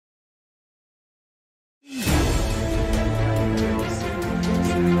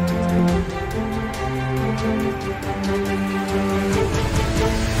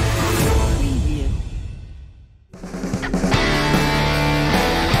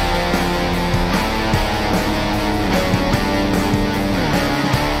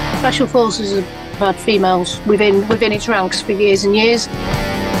Special Forces have had females within its ranks for years and years.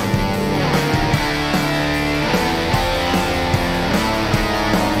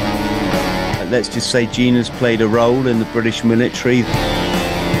 Let's just say Gina's played a role in the British military.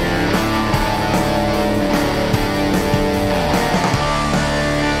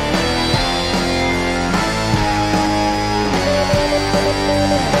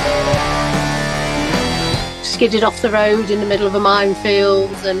 Skidded off the road in the middle of a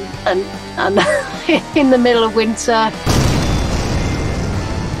minefield and in the middle of winter.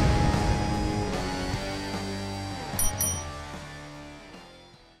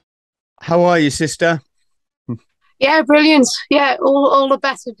 How are you, sister? Yeah, brilliant. Yeah, all the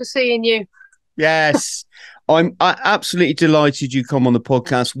better for seeing you. Yes, I'm absolutely delighted you come on the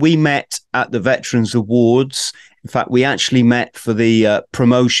podcast. We met at the Veterans Awards. In fact, we actually met for the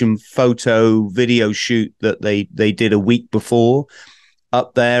promotion photo video shoot that they did a week before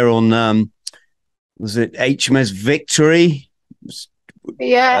up there on, was it HMS Victory?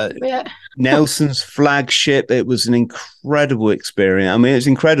 Yeah. Nelson's flagship. It was an incredible experience. I mean, it's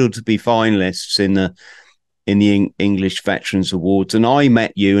incredible to be finalists in the English Veterans Awards. And I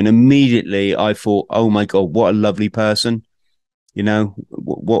met you, and immediately I thought, oh my God, what a lovely person. You know,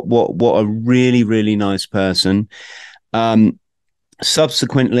 what a really, really nice person.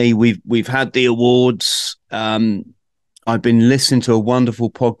 Subsequently, we've had the awards. I've been listening to a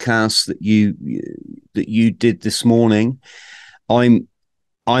wonderful podcast that you did this morning. I'm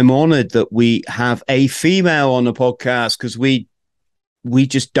honored that we have a female on the podcast, because we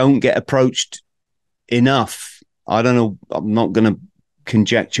just don't get approached enough. I don't know. I'm not going to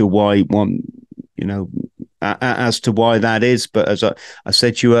conjecture why as to why that is. But as I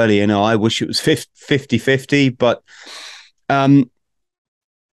said to you earlier, I wish it was 50-50. But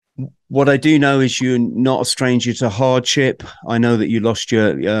what I do know is you're not a stranger to hardship. I know that you lost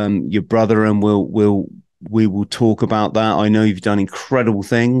your brother, and we will talk about that. I know you've done incredible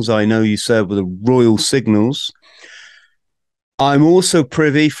things. I know you served with the Royal Signals. I'm also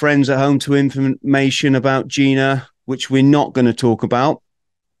privy, friends at home, to information about Gina, which we're not going to talk about.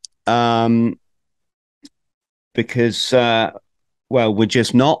 Because, we're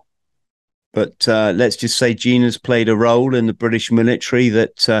just not. But let's just say Gina's played a role in the British military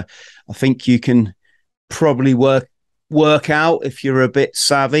that I think you can probably work out if you're a bit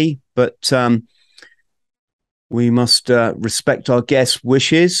savvy. But we must respect our guests'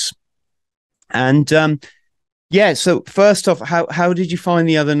 wishes. And so first off, how did you find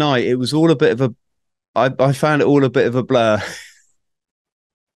the other night? It was all a bit of I found it all a bit of a blur.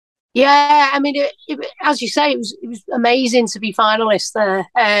 Yeah, I mean, as you say, it was amazing to be finalist there,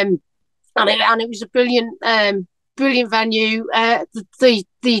 and it was a brilliant venue.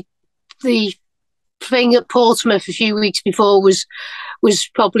 The thing at Portsmouth a few weeks before was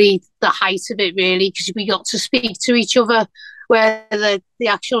probably the height of it, really, because we got to speak to each other. Where the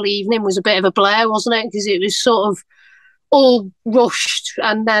actual evening was a bit of a blur, wasn't it? Because it was sort of all rushed,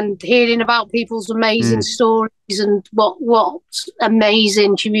 and then hearing about people's amazing stories and what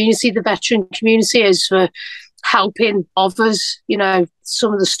amazing community the veteran community is for helping others.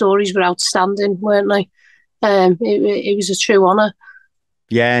 Some of the stories were outstanding, weren't they? It was a true honour.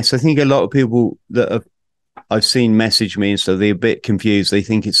 Yes, I think a lot of people that I've seen message me, and so they're a bit confused. They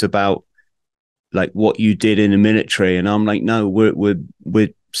think it's about like what you did in the military, and I'm like, no, we're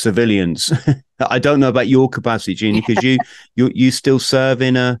civilians. I don't know about your capacity, Gina, because you still serve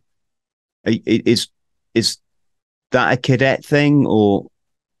in is that a cadet thing, or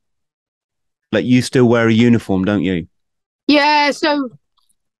like you still wear a uniform, don't you? Yeah, so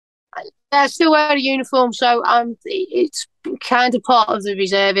I still wear a uniform, so it's kind of part of the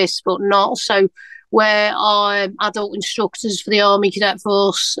reservists, but not. So we're adult instructors for the Army Cadet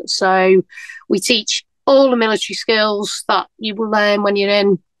Force. So we teach all the military skills that you will learn when you're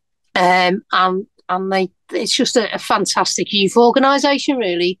in, and it's just a fantastic youth organisation,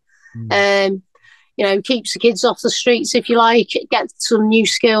 really. Keeps the kids off the streets, if you like. Get some new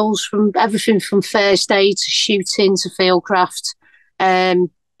skills from everything from first aid to shooting to fieldcraft, and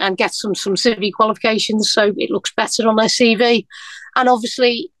get some civic qualifications so it looks better on their CV. And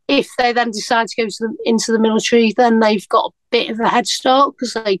obviously, if they then decide to go into the military, then they've got a bit of a head start,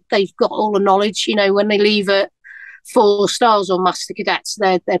 because they've got all the knowledge. When they leave at 4 stars or master cadets,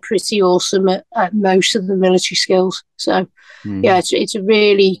 they're pretty awesome at most of the military skills. So it's a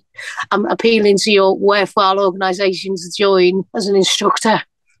really appealing to your worthwhile organisations to join as an instructor.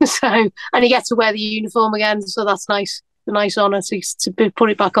 So, and you get to wear the uniform again, so that's nice. A nice honour to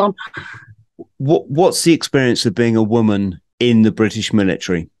put it back on. What's the experience of being a woman in the British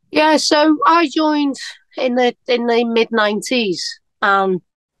military? Yeah, so I joined in the mid-90s, and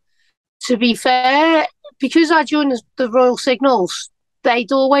to be fair, because I joined the Royal Signals,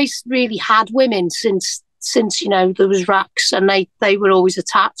 they'd always really had women since there was racks, and they were always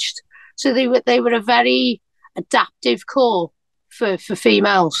attached. So they were a very adaptive corps for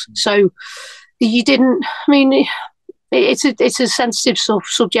females. So you didn't. I mean, it's a sensitive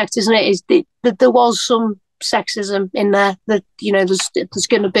subject, isn't it? That there was some sexism in there that there's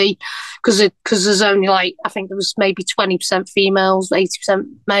going to be, because there's only I think there was maybe 20% females, 80%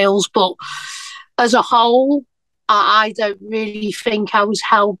 males, but as a whole, I don't really think I was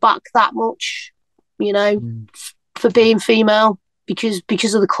held back that much, for being female, because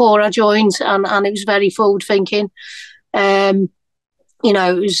of the corps I joined, and it was very forward thinking. It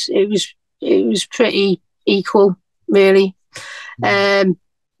was pretty equal, really,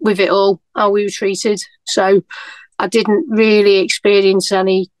 with it all, how we were treated. So I didn't really experience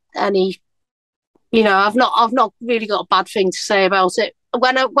any. I've not really got a bad thing to say about it.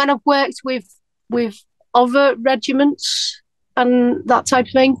 When I've worked with other regiments and that type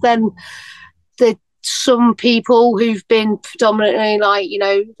of thing, then some people who've been predominantly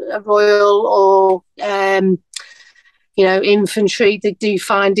a royal or infantry, they do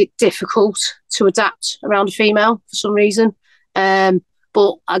find it difficult to adapt around a female for some reason.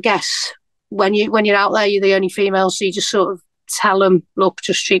 But I guess when you're out there, you're the only female, so you just sort of tell them, look,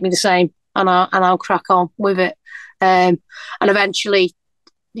 just treat me the same, and I'll crack on with it. And eventually,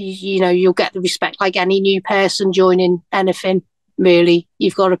 you'll get the respect. Like any new person joining anything, really,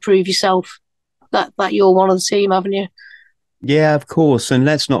 you've got to prove yourself that you're one of the team, haven't you? Yeah, of course. And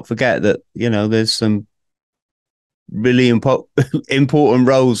let's not forget that there's some really important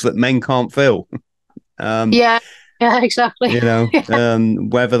roles that men can't fill. Yeah, exactly.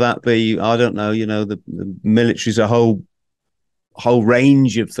 Whether that be, I don't know, the military's a whole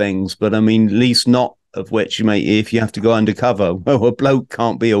range of things, but I mean, least not of which, if you have to go undercover, well, a bloke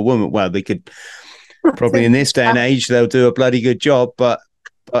can't be a woman. Well, they could probably in this day and age, they'll do a bloody good job, but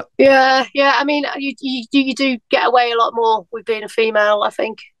yeah. I mean, you do get away a lot more with being a female, I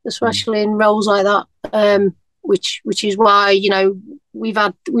think, especially in roles like that. Which is why we've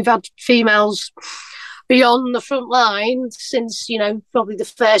had females beyond the front line since probably the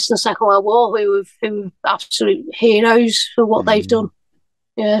First and Second World War, who are absolute heroes for what they've done.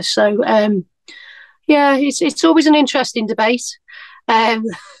 Yeah, so it's always an interesting debate.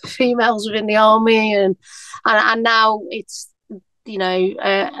 Females within the army, and now it's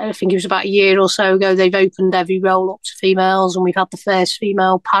I think it was about a year or so ago, they've opened every role up to females, and we've had the first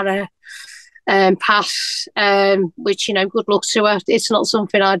female para pass, which good luck to her. It's not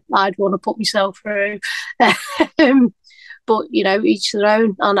something I'd want to put myself through. But each their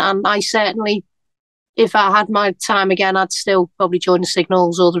own, and I certainly, if I had my time again, I'd still probably join the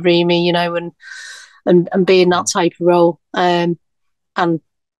Signals or the REME, and be in that type of role. And the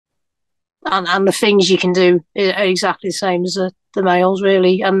things you can do are exactly the same as the males,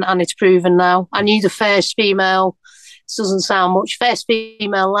 really, and it's proven now. I knew the first female, this doesn't sound much, first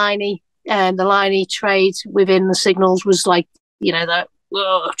female liney, and the liney trade within the Signals was like, that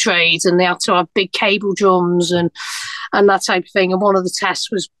trade, and they had to have big cable drums and that type of thing. And one of the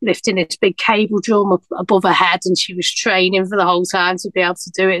tests was lifting this big cable drum up above her head, and she was training for the whole time to be able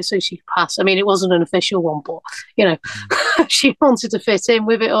to do it so she could pass. I mean, it wasn't an official one, but she wanted to fit in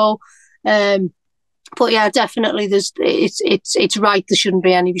with it all. But yeah, definitely, it's right. There shouldn't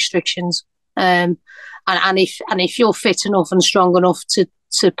be any restrictions. And if you're fit enough and strong enough to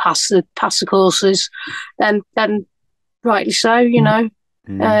pass the courses, then rightly so.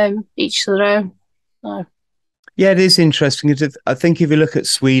 Each to their own. So. Yeah, it is interesting. I think if you look at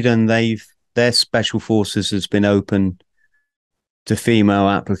Sweden, their special forces has been open to female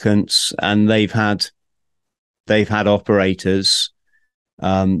applicants, and they've had operators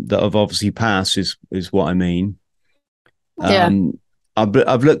that have obviously passed, is what I mean. Yeah.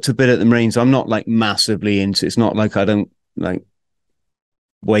 I've looked a bit at the Marines. I'm not like massively into. It's not like I don't like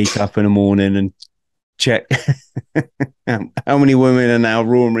wake up in the morning and check how many women are now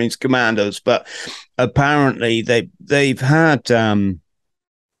Royal Marines commandos, but apparently they've had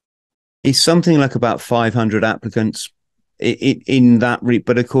it's something like about 500 applicants in that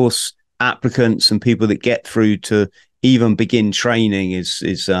but of course applicants and people that get through to even begin training is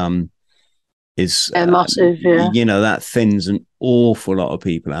massive. Yeah. That thins an awful lot of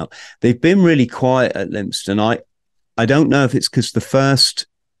people out. They've been really quiet at Lympstone. I don't know if it's because the first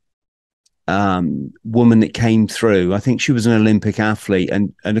woman that came through, I think she was an Olympic athlete,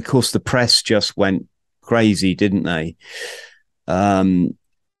 and of course the press just went crazy, didn't they?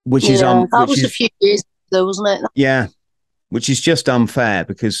 Which is that was a few years ago, wasn't it? Yeah, which is just unfair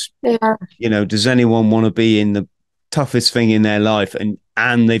because does anyone want to be in the toughest thing in their life and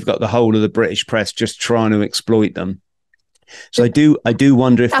and they've got the whole of the British press just trying to exploit them. So I do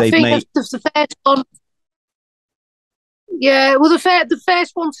wonder if they've made the first one. Yeah, well, the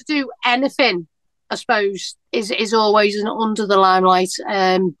first one to do anything, I suppose, is always under the limelight.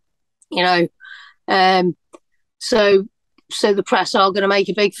 So the press are going to make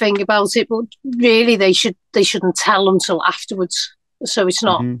a big thing about it, but really they shouldn't tell until afterwards. So it's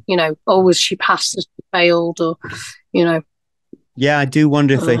not, was she passed as she failed, or, Yeah, I do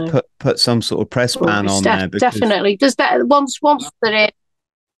wonder if they put some sort of press ban on there. Because... Definitely. Does that once they're in.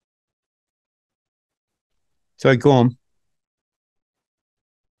 Sorry, go on.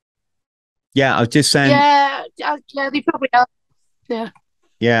 Yeah, I was just saying. Yeah, they probably are. Yeah.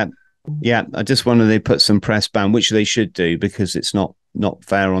 Yeah. I just wonder if they put some press ban, which they should do, because it's not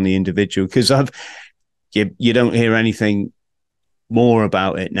fair on the individual. Because you don't hear anything more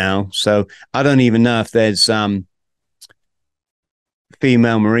about it now. So I don't even know if there's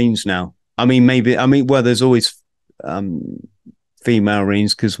female Marines now. Well, there's always female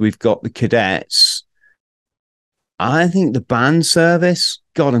Marines because we've got the cadets. I think the band service,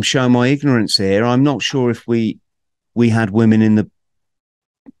 God, I'm showing my ignorance here. I'm not sure if we had women in the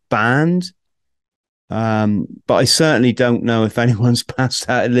band. But I certainly don't know if anyone's passed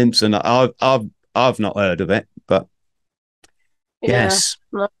out at Lympson. I've not heard of it, but yes.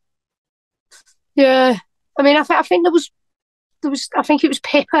 Yeah. I mean, I think there was I think it was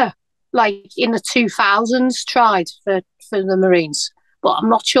Pippa, like in the 2000s, tried for the Marines, but I'm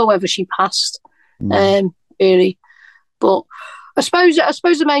not sure whether she passed. Really. But I suppose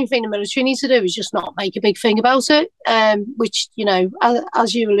the main thing the military needs to do is just not make a big thing about it. Which,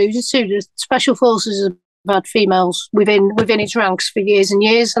 as you alluded to, the Special Forces have had females within its ranks for years and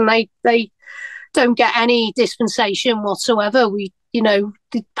years, and they don't get any dispensation whatsoever. We, they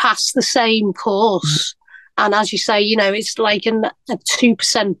pass the same course, and as you say, it's like a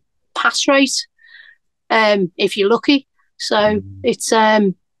 2% pass rate, if you're lucky. So it's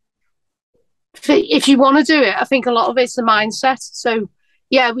if you want to do it, I think a lot of it's the mindset. So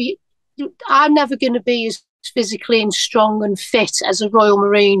yeah, I'm never going to be as physically and strong and fit as a Royal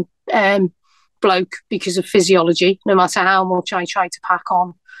Marine bloke because of physiology. No matter how much I try to pack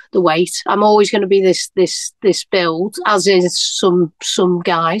on the weight, I'm always going to be this build, as is some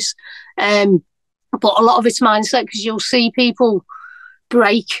guys. But a lot of it's mindset, because you'll see people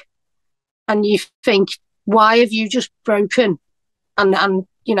break, and you think, why have you just broken? And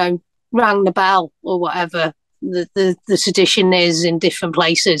rang the bell or whatever the tradition is in different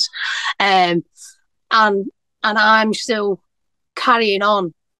places, and I'm still carrying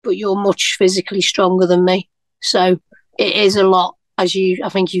on, but you're much physically stronger than me. So it is a lot, as I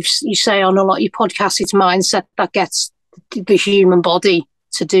think you say on a lot of your podcasts, it's mindset that gets the human body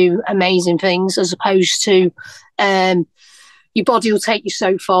to do amazing things, as opposed to your body will take you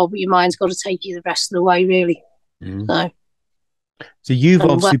so far, but your mind's got to take you the rest of the way, really. So you've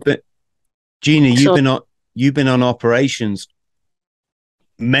obviously been, Gina, you've been on operations,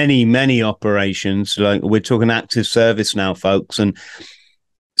 many operations. Like, we're talking active service now, folks, and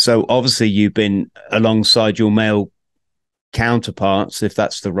so obviously you've been alongside your male counterparts, if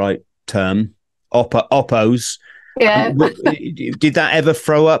that's the right term, oppos. Yeah. Did that ever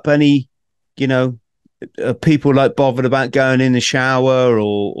throw up any, people like bothered about going in the shower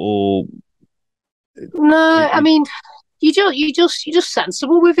or? No, I mean, you're just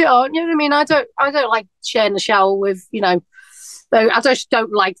sensible with it, aren't you? I mean, I don't like sharing the shower with, I just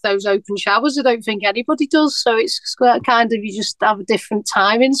don't like those open showers. I don't think anybody does. So it's kind of, you just have different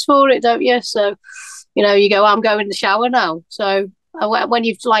timings for it, don't you? So, you go, I'm going in the shower now. So when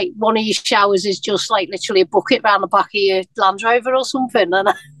you've like one of your showers is just like literally a bucket around the back of your Land Rover or something, and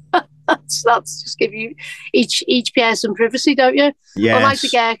that's just give you each pair some privacy, don't you? Yes. Or like the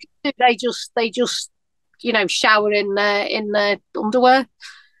Gherkins, they just shower in their underwear.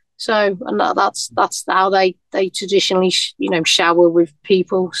 So, and that's how they traditionally shower with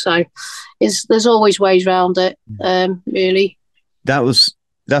people. So there's always ways around it, really.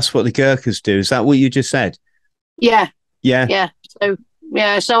 That's what the Gurkhas do. Is that what you just said? Yeah. So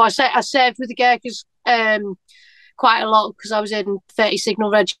I served with the Gurkhas quite a lot, because I was in 30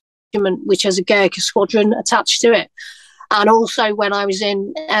 Signals Regiment, which has a Gurkha squadron attached to it. And also when I was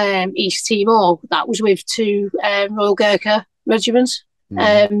in East Timor, that was with 2 Royal Gurkha regiments.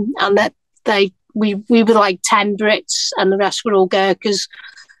 And that we were like 10 Brits and the rest were all Gurkhas.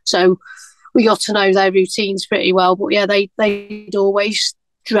 So we got to know their routines pretty well. But yeah, they'd always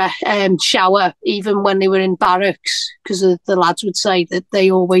shower even when they were in barracks, because the lads would say that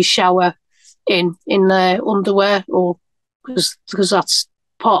they always shower in their underwear, or because that's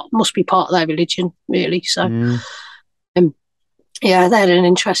must be part of their religion, really. So Yeah, they're an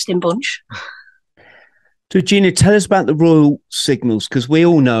interesting bunch. So, Gina, tell us about the Royal Signals, because we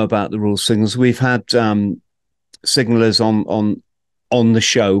all know about the Royal Signals. We've had signallers on the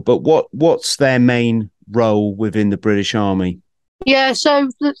show, but what's their main role within the British Army? Yeah, so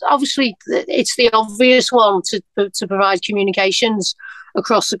obviously it's the obvious one to provide communications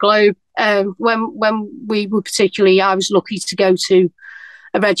across the globe. When we were particularly, I was lucky to go to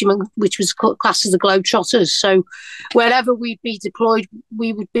a regiment which was classed as the Globetrotters. So wherever we'd be deployed,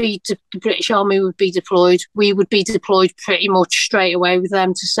 the British Army would be deployed. We would be deployed pretty much straight away with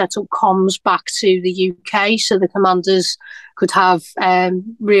them to set up comms back to the UK, so the commanders could have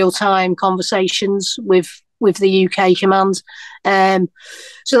real-time conversations with the UK command.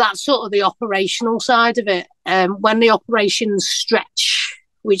 So that's sort of the operational side of it. When the operations stretch,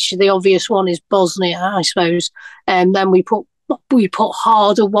 which the obvious one is Bosnia, I suppose, then we put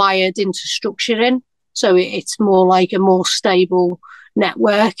harder wired infrastructure in, so it's more like a more stable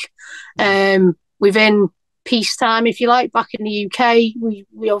network. Within peacetime, if you like, back in the UK, we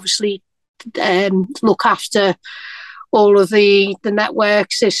obviously look after all of the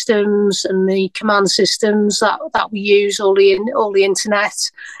network systems and the command systems that we use, all the internet,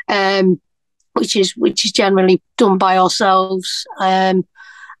 which is generally done by ourselves, and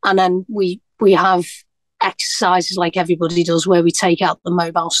then we have exercises like everybody does where we take out the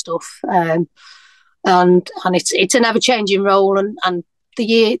mobile stuff, and it's an ever-changing role, and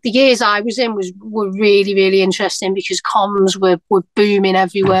the years I was in were really, really interesting because comms were booming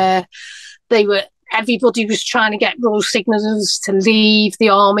everywhere. Everybody was trying to get Royal Signallers to leave the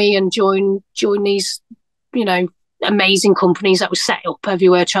army and join these, amazing companies that were set up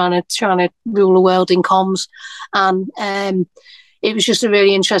everywhere trying to rule the world in comms. And it was just a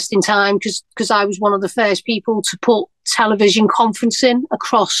really interesting time because I was one of the first people to put television conferencing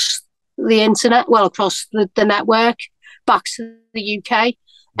across the internet, across the network back to the UK.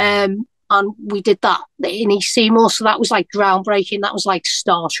 And we did that in East Timor. So that was like groundbreaking. That was like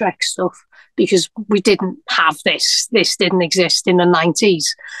Star Trek stuff because we didn't have this. This didn't exist in the 90s.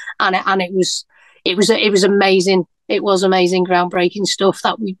 And it was amazing. It was amazing, groundbreaking stuff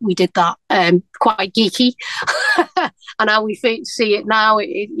that we did that. Quite geeky, and how we see it now,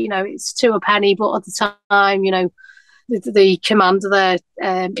 it's to a penny. But at the time, the commander there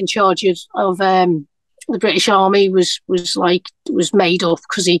in charge of the British Army was made up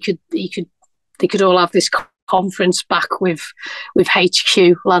because they could all have this conference back with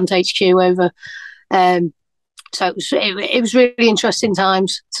HQ, land HQ over. So it was really interesting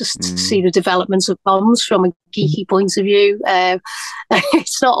times to see the developments of bombs from a geeky point of view.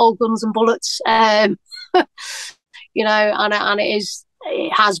 It's not all guns and bullets, and it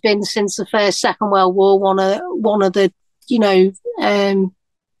has been since the Second World War one of the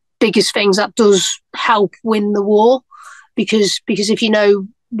biggest things that does help win the war, because if you know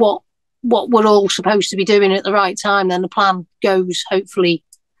what we're all supposed to be doing at the right time, then the plan goes hopefully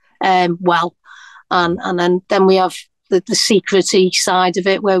well. And then we have the secrecy side of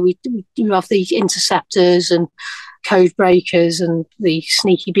it, where we have the interceptors and code breakers and the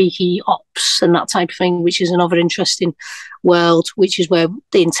sneaky beaky ops and that type of thing, which is another interesting world, which is where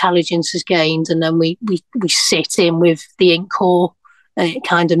the intelligence is gained, and then we sit in with the Ink Corps, and it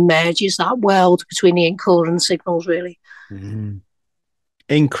kind of merges that world between the Ink Corps and the Signals, really. Mm-hmm.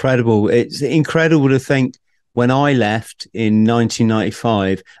 Incredible. It's incredible to think when I left in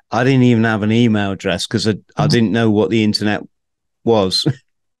 1995, I didn't even have an email address because I didn't know what the internet was.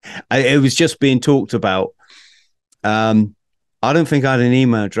 It was just being talked about. I don't think I had an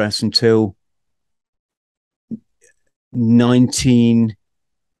email address until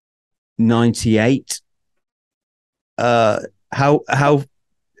 1998.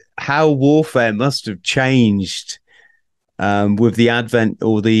 How warfare must have changed with the advent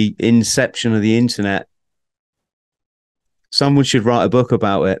or the inception of the internet. Someone should write a book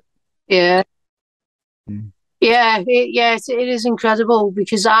about it. Yeah. It is incredible,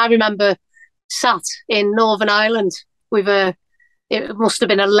 because I remember sat in Northern Ireland with it must have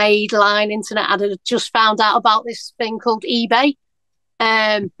been a laid line internet. I had just found out about this thing called eBay,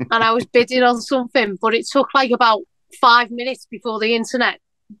 and I was bidding on something, but it took like about 5 minutes before the internet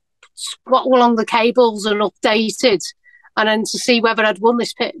got along the cables and updated, and then to see whether I'd won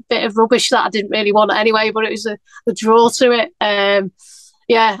this bit of rubbish that I didn't really want anyway, but it was a draw to it. And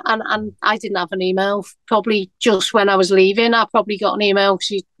I didn't have an email. Probably just when I was leaving, I probably got an email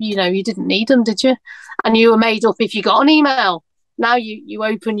because you didn't need them, did you? And you were made up if you got an email. Now you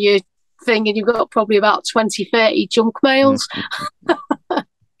open your thing and you've got probably about 20, 30 junk mails.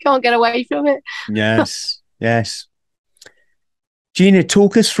 Can't get away from it. Yes. Gina,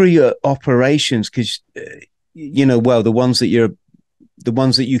 talk us through your operations, because the ones that you're the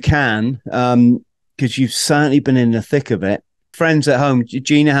ones that you can, because you've certainly been in the thick of it. Friends at home,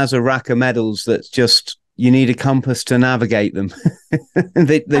 Gina has a rack of medals that's just, you need a compass to navigate them.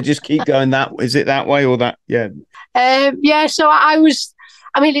 they just keep going that. Is it that way or that? Yeah. Yeah. So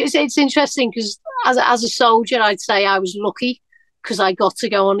it's interesting because as a soldier, I'd say I was lucky because I got to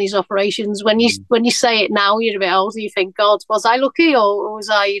go on these operations. When you say it now, you're a bit older. You think, God, was I lucky or was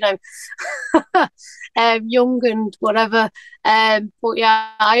I, young and whatever? But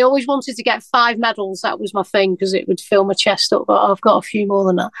yeah, I always wanted to get 5 medals. That was my thing because it would fill my chest up. But I've got a few more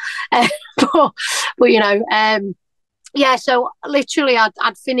than that. Yeah. So literally,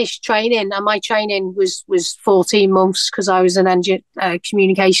 I'd finished training, and my training was 14 months because I was an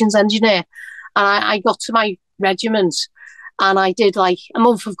communications engineer, and I got to my regiment. And I did like a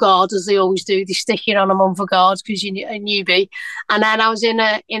month of guard, as they always do. They stick you on a month of guard because you're a newbie. And then I was in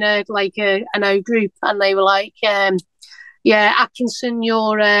an O group, and they were like, "Yeah, Atkinson,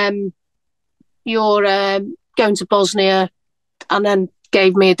 you're going to Bosnia," and then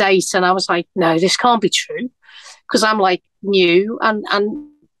gave me a date. And I was like, "No, this can't be true," because I'm like new, and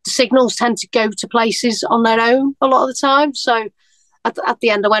Signals tend to go to places on their own a lot of the time. So at the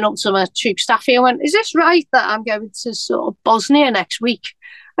end, I went up to my troop staffy and went, "Is this right that I'm going to sort of Bosnia next week?"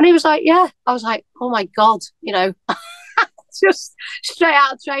 And he was like, "Yeah." I was like, "Oh my God," just straight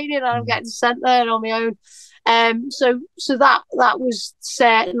out of training, and I'm getting sent there on my own. So that was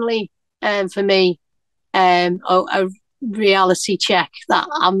certainly for me a reality check that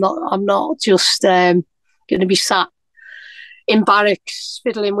I'm not just going to be sat in barracks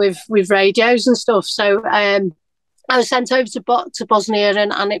fiddling with radios and stuff. So I was sent over to Bosnia,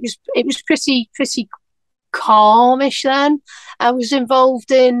 and it was pretty calmish then. I was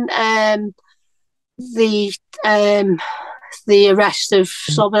involved in the arrest of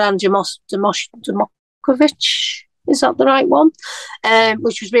Slobodan Demokovic. Is that the right one?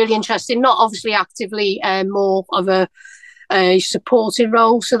 Which was really interesting. Not obviously actively, more of a supporting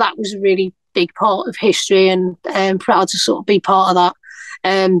role. So that was a really big part of history, and proud to sort of be part of that.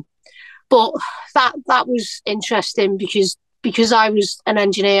 But that was interesting because I was an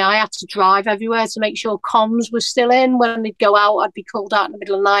engineer. I had to drive everywhere to make sure comms was still in. When they'd go out, I'd be called out in the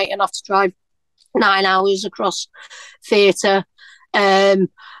middle of the night and have to drive 9 hours across theatre, and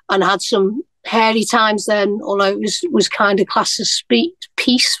had some hairy times then, although it was kind of classed as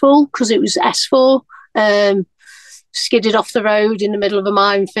peaceful because it was S4. Skidded off the road in the middle of a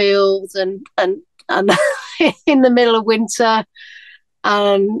minefield and in the middle of winter.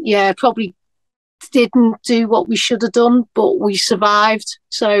 And yeah, probably didn't do what we should have done, but we survived.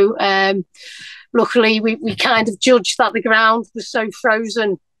 So luckily we kind of judged that the ground was so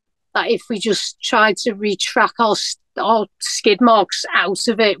frozen that if we just tried to retrack our skid marks out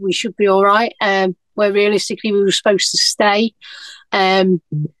of it, we should be all right. Where realistically we were supposed to stay and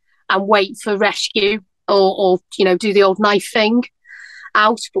wait for rescue or do the old knife thing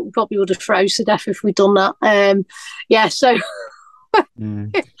out, but we probably would have froze to death if we'd done that. So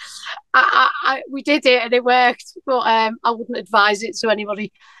we did it and it worked, but I wouldn't advise it to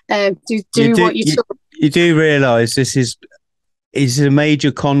anybody. You do realise this is a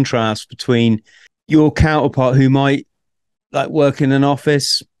major contrast between your counterpart who might like work in an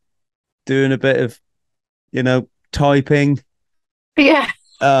office doing a bit of typing,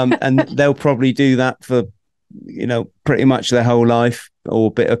 and they'll probably do that for pretty much their whole life, or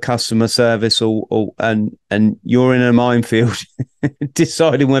a bit of customer service, and you're in a minefield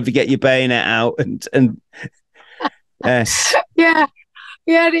deciding whether to get your bayonet out and yes. Yeah,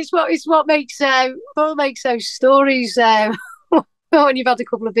 it's what makes those stories when you've had a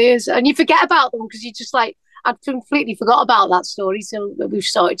couple of beers and you forget about them because you just like, I'd completely forgot about that story till we've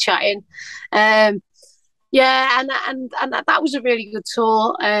started chatting. And that was a really good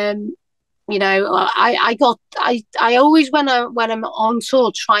tour. I always when I'm on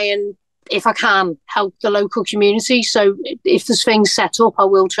tour try and, if I can, help the local community. So if there's things set up, I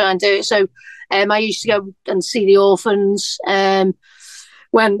will try and do it. So I used to go and see the orphans. When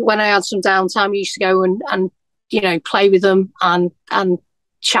I had some downtime, I used to go and play with them and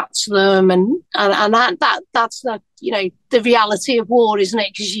chat to them, and that's the reality of war, isn't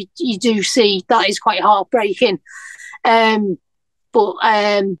it? Because you do see that is quite heartbreaking, but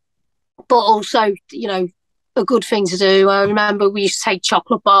also a good thing to do. I remember we used to take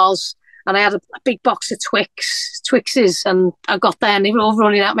chocolate bars, and I had a big box of Twixes, and I got there and they were all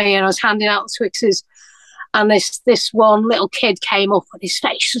running at me, and I was handing out the Twixes. And this one little kid came up and his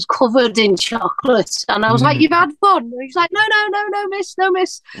face was covered in chocolate. And I was like, "You've had fun?" And he was like, no, miss, no,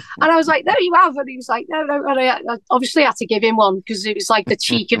 miss. And I was like, "No, you have." And he was like, no. And I obviously had to give him one because it was like the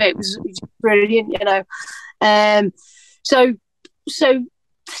cheek of it was brilliant, So so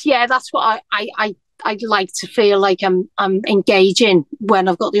yeah, that's what I'd like to feel like I'm engaging when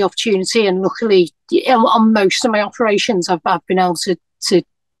I've got the opportunity, and luckily on most of my operations I've been able to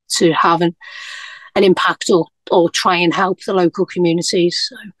have an impact or try and help the local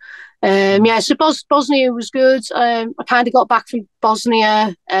communities. So Bosnia was good. I kind of got back from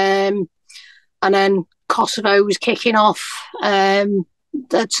Bosnia, and then Kosovo was kicking off.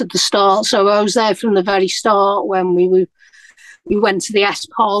 That's at the start. So I was there from the very start when we went to the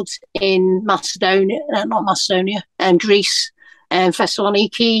S-Pod in Macedonia, not Macedonia, Greece, and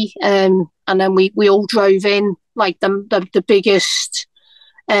Thessaloniki, and then we all drove in like the biggest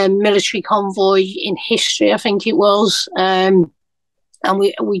military convoy in history, I think it was, and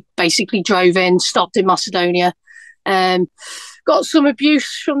we basically drove in, stopped in Macedonia, got some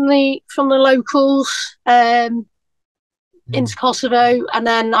abuse from the locals into Kosovo, and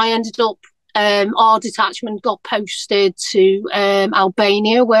then I ended up. Our detachment got posted to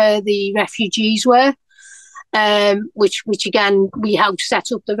Albania, where the refugees were, which again we helped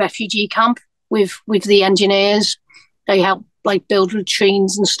set up the refugee camp with the engineers. They helped like build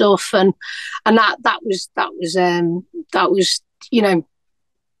latrines and stuff, and that was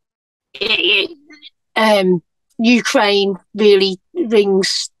Ukraine really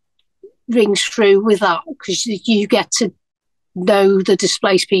rings through with that, because you get to know the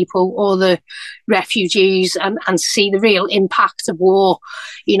displaced people or the refugees and see the real impact of war.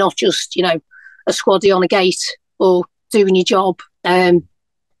 You're not just, a squaddy on a gate or doing your job.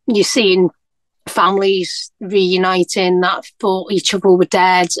 You're seeing families reuniting that thought each other were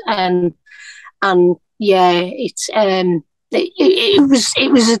dead, and yeah,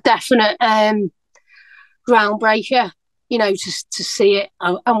 it was a definite groundbreaker, to see it.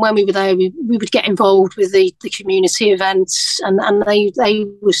 And when we were there, we would get involved with the community events, and they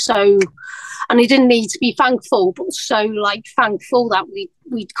were so, and they didn't need to be thankful, but so like thankful that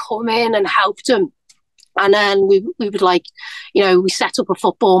we'd come in and helped them. And then we would we set up a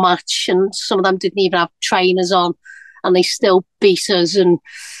football match, and some of them didn't even have trainers on, and they still beat us. And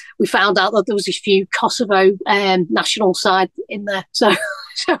we found out that there was a few Kosovo national side in there, so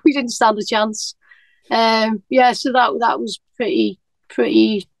we didn't stand a chance. So that was pretty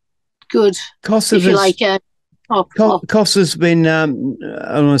good. Kosovo's, if you like. Kosovo's been, I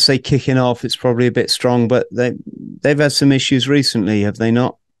don't want to say kicking off. It's probably a bit strong, but they've had some issues recently, have they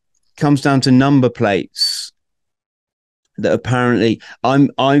not? Comes down to number plates that apparently I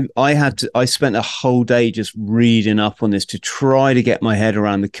spent a whole day just reading up on this to try to get my head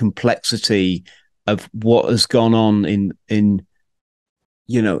around the complexity of what has gone on in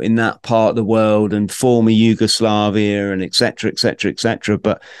that part of the world and former Yugoslavia and et cetera, et cetera, et cetera.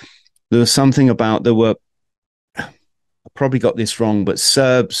 But there was something about, I probably got this wrong, but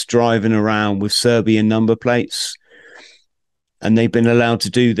Serbs driving around with Serbian number plates. And they've been allowed to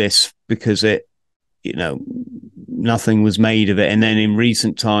do this because nothing was made of it. And then in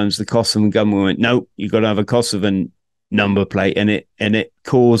recent times, the Kosovan government went, nope, you've got to have a Kosovan number plate. And it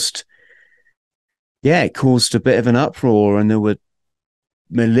caused a bit of an uproar, and there were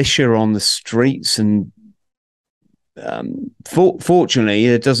militia on the streets. And fortunately,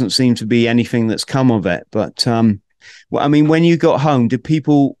 there doesn't seem to be anything that's come of it. But when you got home, did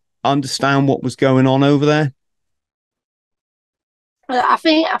people understand what was going on over there? I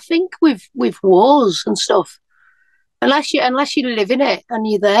think with wars and stuff, unless you live in it and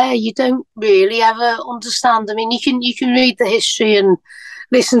you're there, you don't really ever understand. I mean, you can read the history and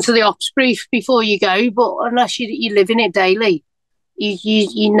listen to the ops brief before you go, but unless you live in it daily,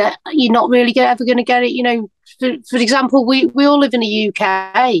 you're not really ever going to get it. For example, we all live in the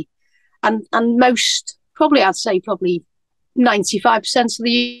UK, and most, I'd say 95% of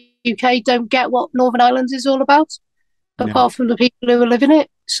the UK don't get what Northern Ireland is all about. Apart from the people who are living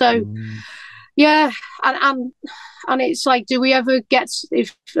it. So, yeah, and it's like, do we ever get,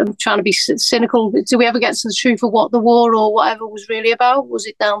 if I'm trying to be cynical, do we ever get to the truth of what the war or whatever was really about? Was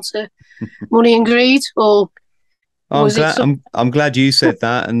it down to money and greed, or I'm glad you said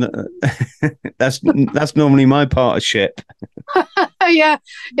that, and that's normally my part of shit. We could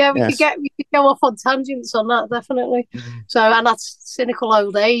go off on tangents on that, definitely. So, and that's cynical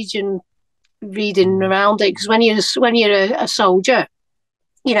old age and reading around it, because when you're a soldier,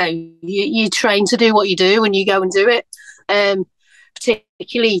 you train to do what you do, and you go and do it.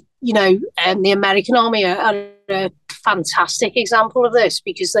 Particularly, the American Army are a fantastic example of this,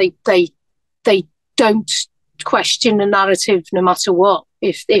 because they don't question the narrative no matter what.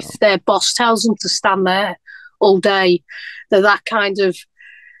 If their boss tells them to stand there all day, they're that kind of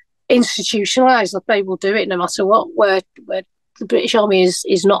institutionalized that they will do it no matter what. Where the British Army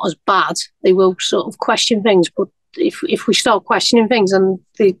is not as bad. They will sort of question things, but if we start questioning things, and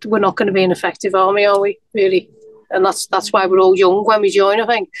we're not going to be an effective army, are we? Really? And that's why we're all young when we join, I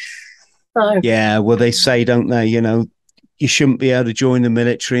think. Yeah, well, they say, don't they? You know, you shouldn't be able to join the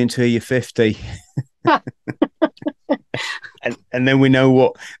military until you're 50. and then we know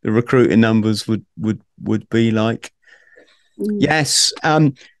what the recruiting numbers would be like. Yes.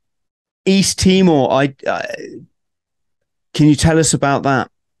 East Timor, can you tell us about that?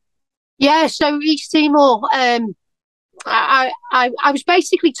 Yeah, so East Timor, I was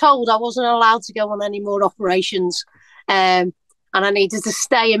basically told I wasn't allowed to go on any more operations, and I needed to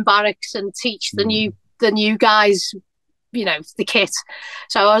stay in barracks and teach the new guys, you know, the kit.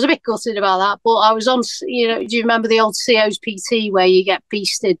 So I was a bit gutted about that. But I was on, you know, do you remember the old CO's PT where you get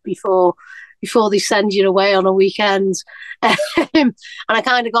beasted before they send you away on a weekend? And I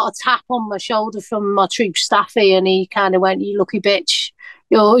kind of got a tap on my shoulder from my troop staffy, and he kind of went, "You lucky bitch.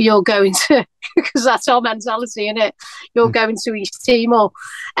 You're going to," because that's our mentality, isn't it? You're going to East Timor,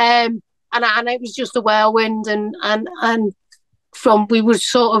 and it was just a whirlwind, and from we were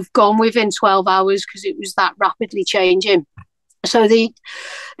sort of gone within 12 hours because it was that rapidly changing. So the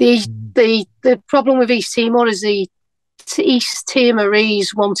problem with East Timor is the East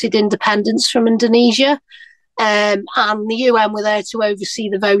Timorese wanted independence from Indonesia, and the UN were there to oversee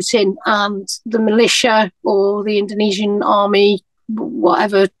the voting, and the militia or the Indonesian army,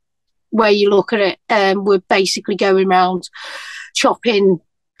 whatever way you look at it, were basically going around chopping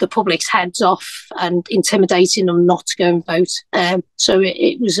the public's heads off and intimidating them not to go and vote. So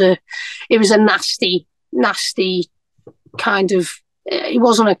it was a nasty kind of. It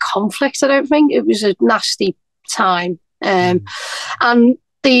wasn't a conflict, I don't think. It was a nasty time. And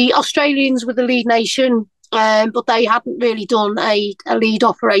the Australians were the lead nation, but they hadn't really done a lead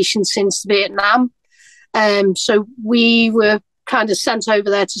operation since Vietnam. So we were kind of sent over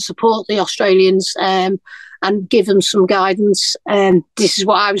there to support the Australians and give them some guidance. This is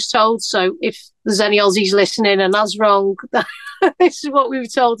what I was told. So if there's any Aussies listening and that's wrong, this is what we were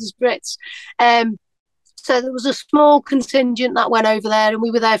told as Brits. So there was a small contingent that went over there, and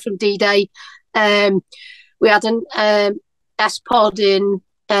we were there from D-Day. We had an S-pod in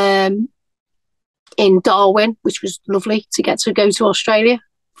Darwin, which was lovely to get to go to Australia,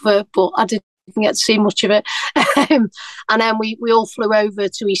 but I didn't get to see much of it. And then we all flew over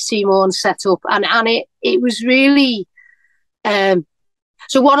to East Timor and set up, and it was really so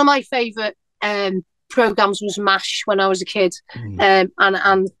one of my favourite programmes was MASH when I was a kid, and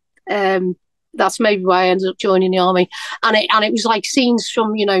that's maybe why I ended up joining the army. And it was like scenes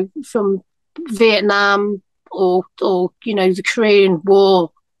from Vietnam or you know, the Korean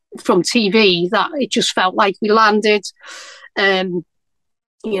War from TV, that it just felt like we landed. You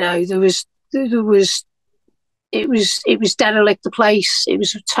know, it was derelict, the place. It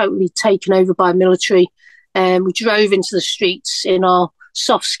was totally taken over by military. We drove into the streets in our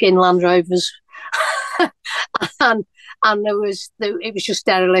soft skin Land Rovers, and it was just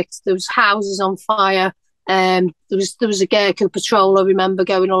derelict. There was houses on fire. There was a Gurkha patrol, I remember,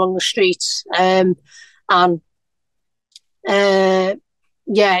 going along the streets, and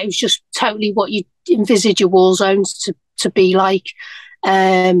yeah, it was just totally what you envisage a war zones to be like,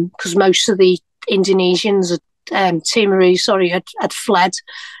 because most of the Indonesians, Timorese, had fled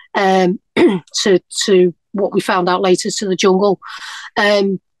to what we found out later, to the jungle,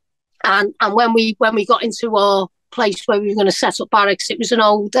 and when we got into our place where we were going to set up barracks, it was an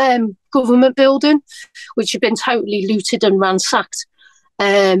old government building which had been totally looted and ransacked,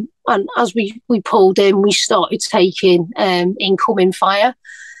 and as we pulled in, we started taking incoming fire,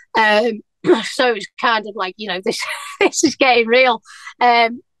 so it was kind of like, you know, this is getting real.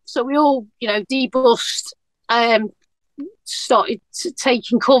 So we all, you know, debussed, started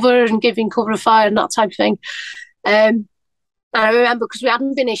taking cover and giving cover of fire and that type of thing. And I remember, because we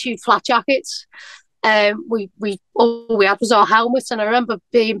hadn't been issued flat jackets, all we had was our helmets. And I remember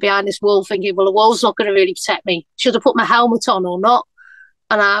being behind this wall thinking, well, the wall's not going to really protect me. Should I put my helmet on or not?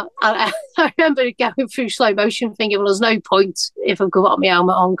 And I remember going through slow motion thinking, well, there's no point if I've got my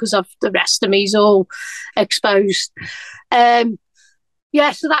helmet on, because the rest of me's all exposed.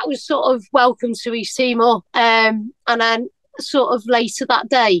 Yeah, so that was sort of welcome to East Timor. And then sort of later that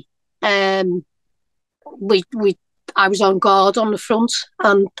day, I was on guard on the front,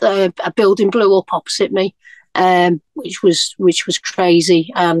 and a building blew up opposite me, which was crazy.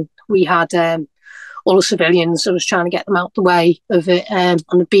 And we had all the civilians. I was trying to get them out the way of it, and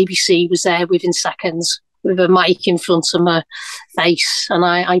the BBC was there within seconds. with a mic in front of my face, and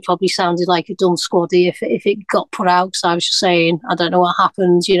I probably sounded like a dumb squaddy if it got put out, because I was just saying, I don't know what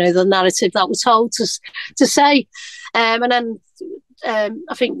happened, the narrative that was told to say. And then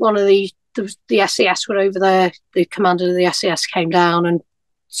I think one of the SAS were over there. The commander of the SAS came down and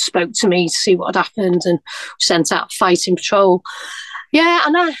spoke to me to see what had happened, and sent out a fighting patrol. Yeah,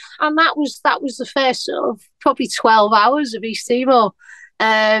 and that was the first sort of probably 12 hours of East Timor.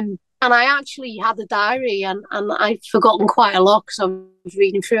 And I actually had a diary, and I'd forgotten quite a lot because I was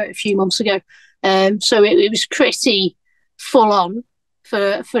reading through it a few months ago. So it was pretty full on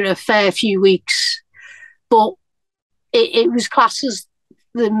for a fair few weeks, but it was classed as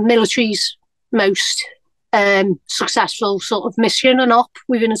the military's most successful sort of mission and op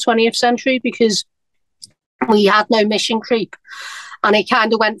within the 20th century, because we had no mission creep, and it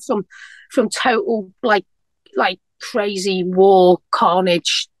kind of went from total like crazy war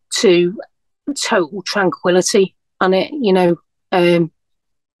carnage to total tranquility, and it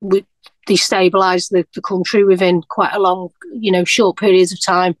we destabilized the country within quite a long short periods of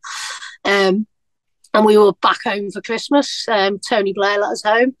time. And we were back home for Christmas. Tony Blair let us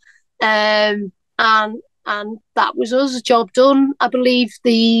home, and that was us, job done. I believe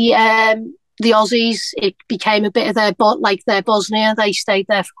the Aussies, it became a bit of their Bosnia. They stayed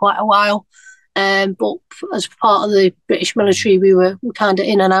there for quite a while. But as part of the British military, we were kind of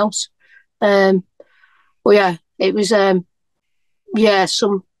in and out. But yeah, it was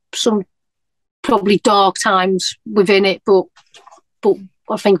some probably dark times within it, but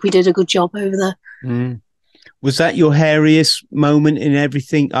I think we did a good job over there. Mm. Was that your hairiest moment in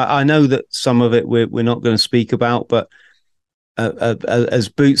everything? I know that some of it we're not going to speak about, but as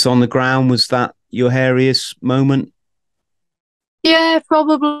boots on the ground, was that your hairiest moment? Yeah,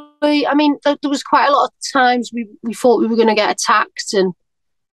 probably. I mean, there was quite a lot of times we thought we were going to get attacked, and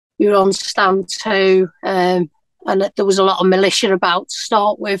we were on stand too, and there was a lot of militia about to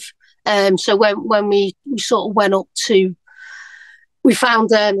start with. So when we sort of went up to, we found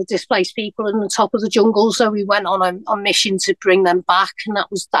the displaced people in the top of the jungle, so we went on a mission to bring them back, and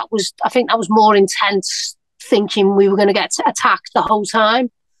that was I think that was more intense, thinking we were going to get attacked the whole time,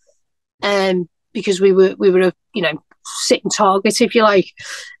 because we were sitting target, if you like.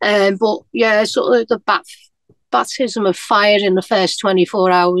 But yeah, sort of the baptism of fire in the first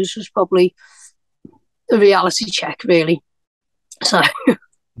 24 hours was probably a reality check, really. So.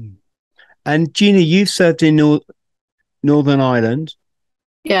 And Gina, you've served in Northern Ireland.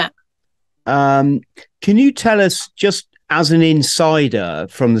 Yeah. Can you tell us, just as an insider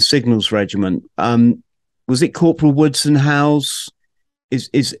from the Signals Regiment, was it Corporal Woodson House?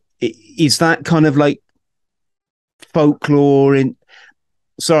 Is that kind of like folklore in?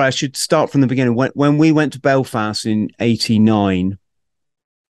 Sorry, I should start from the beginning. When we went to Belfast in '89,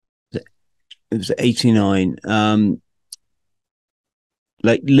 it was '89.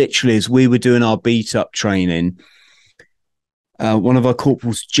 Like literally, as we were doing our beat up training, one of our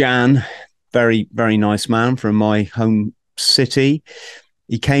corporals, Jan, very, very nice man from my home city,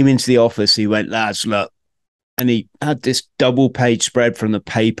 he came into the office. He went, "Lads, look," and he had this double page spread from the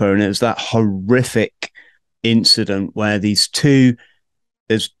paper, and it was that horrific incident where these two,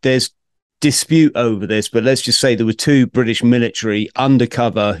 there's dispute over this, but let's just say there were two British military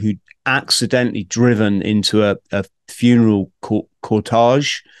undercover who'd accidentally driven into a funeral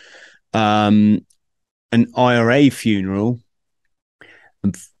cortege, an IRA funeral,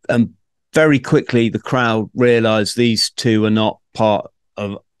 and very quickly the crowd realized these two are not part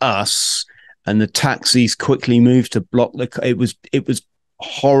of us, and the taxis quickly moved to block it was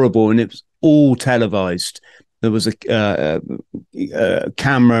horrible, and it was all televised. There was a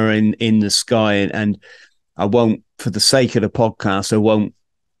camera in the sky, and I won't, for the sake of the podcast, I won't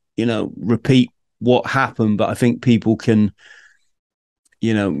repeat what happened, but I think people can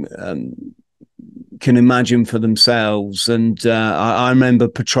can imagine for themselves. And I remember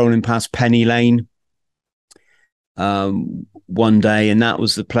patrolling past Penny Lane one day, and that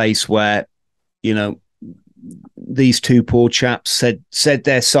was the place where these two poor chaps said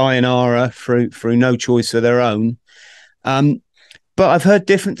their sayonara through no choice of their own. But I've heard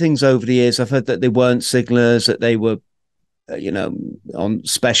different things over the years. I've heard that they weren't signalers, that they were on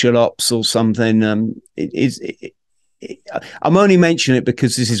special ops or something. I'm only mentioning it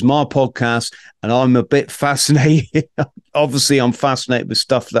because this is my podcast and I'm a bit fascinated. Obviously, I'm fascinated with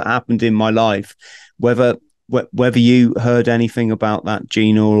stuff that happened in my life. Whether you heard anything about that,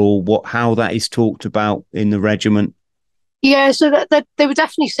 Gina, or how that is talked about in the regiment. Yeah, so that they were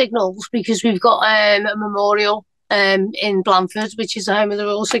definitely signals, because we've got a memorial in Blandford, which is the home of the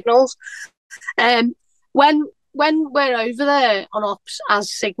Royal Signals. When we're over there on ops as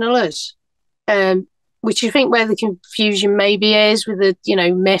signalers, which I think where the confusion maybe is with the, you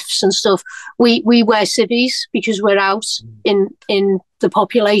know, myths and stuff. We wear civvies because we're out in the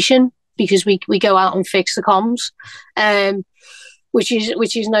population, because we go out and fix the comms, which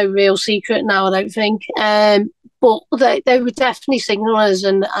is no real secret now, I don't think. But they were definitely signallers,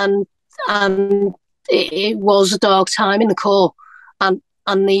 and it was a dark time in the Corps, and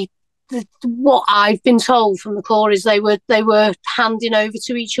what I've been told from the Corps is they were handing over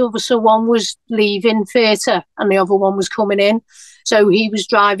to each other. So one was leaving theatre and the other one was coming in. So he was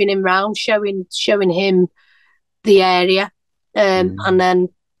driving him round, showing him the area, and then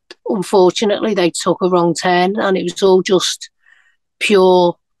unfortunately they took a wrong turn, and it was all just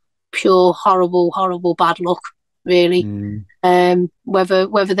pure horrible bad luck, really.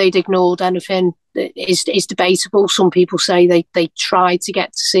 Whether they'd ignored anything is debatable. Some people say they tried to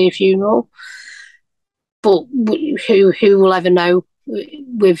get to see a funeral, but who will ever know?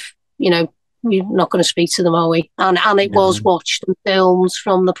 With, you know, we're not going to speak to them, are we? And it was watched and filmed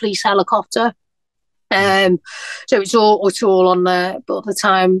from the police helicopter. So it's all on there. But at the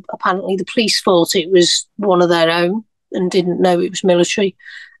time, apparently the police thought it was one of their own and didn't know it was military,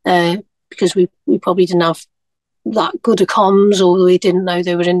 because we probably didn't have that good a comms, or we didn't know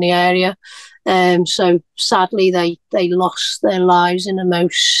they were in the area. So sadly they lost their lives in a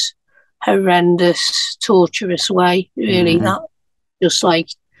most horrendous, torturous way, really. That just like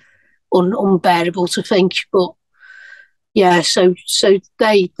unbearable to think. But yeah, so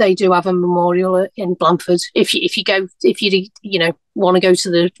they do have a memorial in Blandford. If you you know, want to go to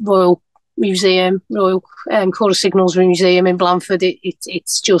the Royal Museum, Royal Corps of Signals Museum in Blandford,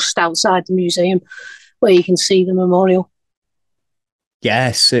 it's just outside the museum where you can see the memorial.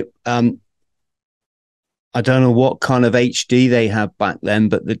 Yes, I don't know what kind of HD they had back then,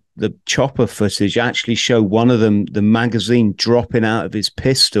 but the chopper footage actually showed one of them, the magazine dropping out of his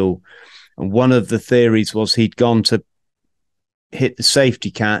pistol. And one of the theories was he'd gone to hit the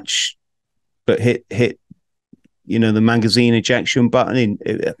safety catch, but hit you know, the magazine ejection button.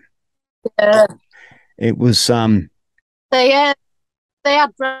 It was they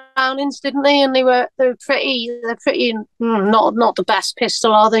had Brownings, didn't they? And they're pretty not the best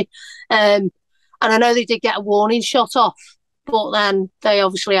pistol, are they? And I know they did get a warning shot off, but then they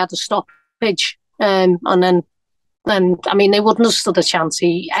obviously had a stoppage. And then I mean, they wouldn't have stood a chance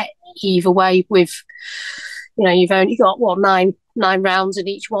either way. With, you know, you've only got nine rounds in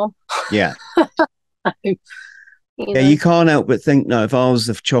each one. Yeah. You know. You can't help but think, no, if I was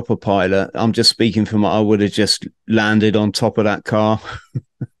the chopper pilot, I'm just speaking from, I would have just landed on top of that car.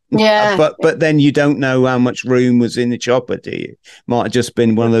 Yeah. But then you don't know how much room was in the chopper, do you? Might have just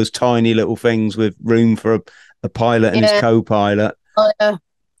been one of those tiny little things with room for a pilot and his co-pilot. Yeah.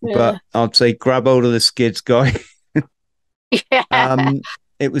 But I'd say grab hold of the skids, guy.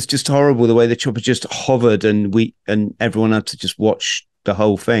 It was just horrible the way the chopper just hovered, and everyone had to just watch the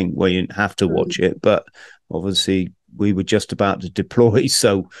whole thing. Well, you didn't have to watch it, but obviously we were just about to deploy.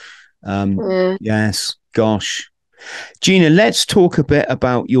 So, yes, gosh. Gina, let's talk a bit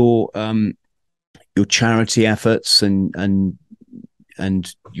about your charity efforts and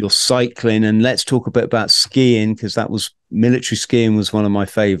your cycling, and let's talk a bit about skiing, because military skiing was one of my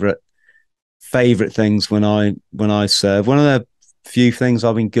favorite things when I served. One of the few things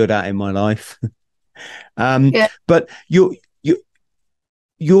I've been good at in my life. But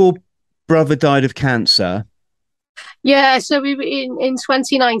your brother died of cancer. Yeah, so we were in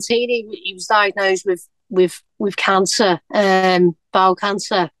 2019 he was diagnosed with cancer, bowel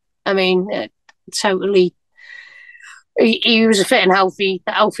cancer. I mean, totally. He was a fit and healthy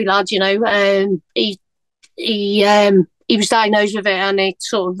lad, you know. He was diagnosed with it, and it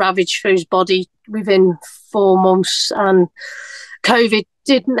sort of ravaged through his body within 4 months. And COVID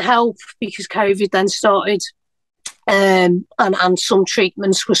didn't help, because COVID then started, and some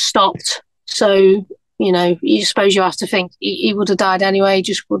treatments were stopped. So, you know, you suppose you have to think he would have died anyway,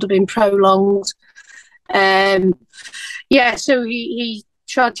 just would have been prolonged. So he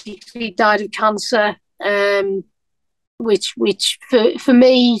tragically died of cancer, which for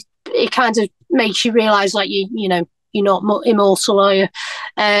me, it kind of makes you realise, like, you know, you're not immortal, are you?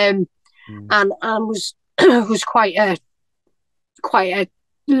 And was was quite a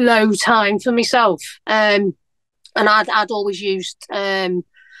low time for myself. And I'd always used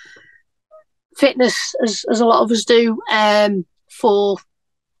fitness, as a lot of us do,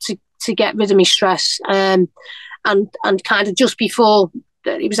 to get rid of my stress. And kind of just before,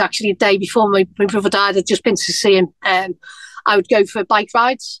 it was actually a day before my brother died, I'd just been to see him. I would go for bike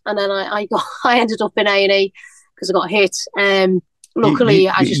rides, and then I ended up in A&E because I got hit. Luckily,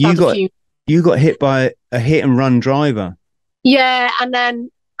 I got hit by a hit and run driver. Yeah, and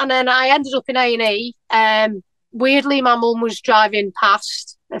then then I ended up in A&E. Weirdly, my mum was driving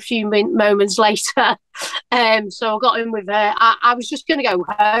past a few moments later. So I got in with her. I was just going to go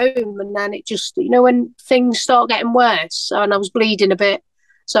home, and then it just, when things start getting worse, and I was bleeding a bit.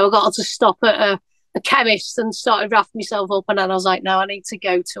 So I got to stop at a chemist and started wrapping myself up, and then I was like, no, I need to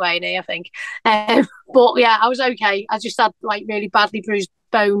go to A&E, I think. But yeah, I was okay. I just had like really badly bruised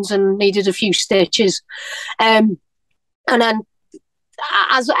bones and needed a few stitches. And then,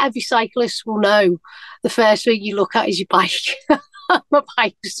 as every cyclist will know, the first thing you look at is your bike. My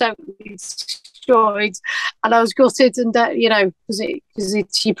bike was totally destroyed, and I was gutted, and because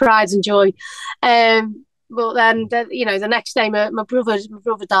it's your pride and joy. But then, the next day, my brother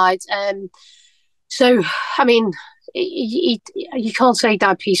died. So, I mean, you can't say he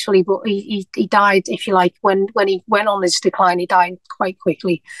died peacefully, but he died, if you like, when he went on his decline. He died quite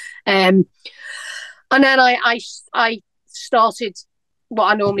quickly. And then I started, what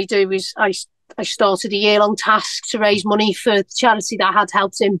I normally do is I started a year-long task to raise money for the charity that had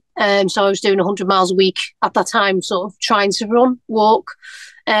helped him. So I was doing 100 miles a week at that time, sort of trying to walk.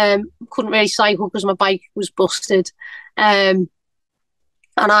 Couldn't really cycle because my bike was busted. And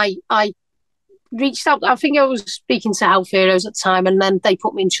I reached out. I think I was speaking to Health Heroes at the time, and then they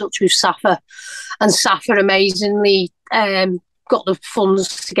put me in touch with SSAFA, and SSAFA amazingly got the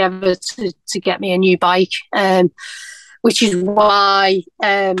funds together to get me a new bike, which is why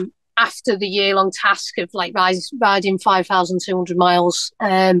after the year-long task of like riding 5,200 miles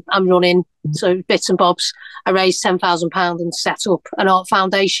and running, so bits and bobs, I raised £10,000 and set up an art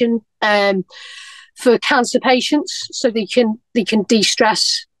foundation for cancer patients, so they can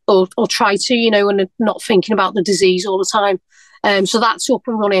de-stress or try to, and not thinking about the disease all the time. So that's up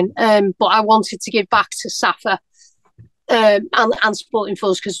and running. But I wanted to give back to SSAFA and Sporting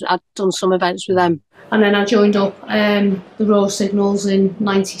Force because I'd done some events with them. And then I joined up the Royal Signals in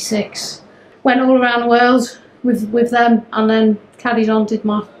 '96. Went all around the world with them, and then carried on, did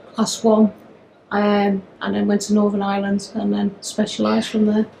my class 1, and then went to Northern Ireland, and then specialised from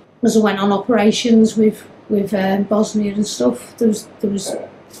there. As I went on operations with Bosnia and stuff, there was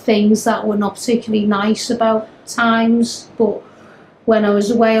things that were not particularly nice about times, but when I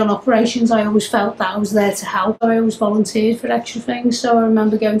was away on operations, I always felt that I was there to help. I always volunteered for extra things, so I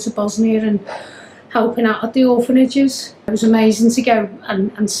remember going to Bosnia and helping out at the orphanages. It was amazing to go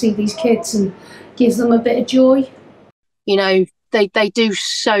and see these kids and give them a bit of joy. They do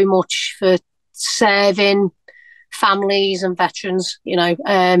so much for serving families and veterans.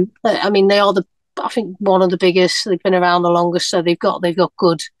 I mean, they are I think one of the biggest. They've been around the longest, so they've got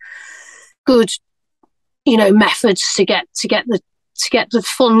good methods to get the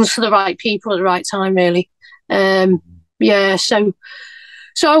funds for the right people at the right time, really. So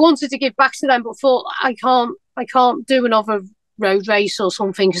I wanted to give back to them, but thought I can't do another road race or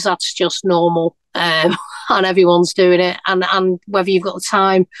something because that's just normal, and everyone's doing it, and whether you've got the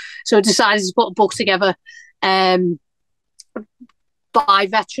time. So I decided to put a book together by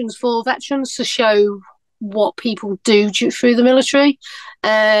veterans for veterans to show what people do through the military.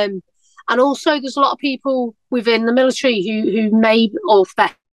 And also there's a lot of people within the military who may, or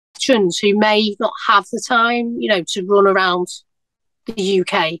veterans who may not have the time, to run around the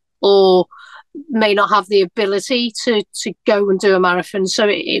UK, or may not have the ability to go and do a marathon. So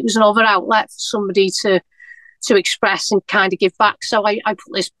it was another outlet for somebody to express and kind of give back. So I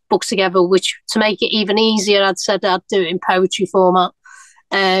put this book together, which, to make it even easier, I'd said I'd do it in poetry format.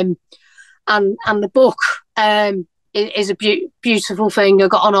 And the book is a beautiful thing. I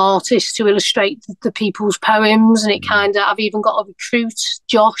got an artist to illustrate the people's poems, and I've even got a recruit,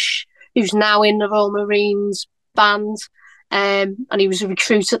 Josh, who's now in the Royal Marines band, and he was a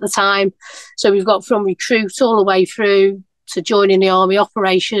recruit at the time. So we've got from recruit all the way through to joining the army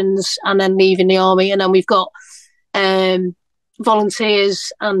operations and then leaving the army, and then we've got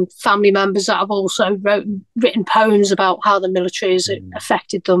volunteers and family members that have also written poems about how the military has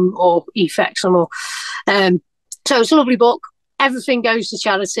affected them or affects them. So it's a lovely book. Everything goes to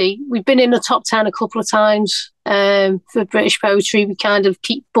charity. We've been in the top 10 a couple of times for British poetry. We kind of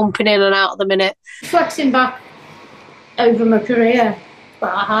keep bumping in and out at the minute. Flexing back over my career,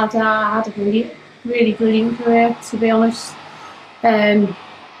 but I had a really brilliant career, to be honest. It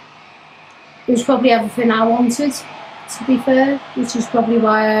was probably everything I wanted, to be fair, which is probably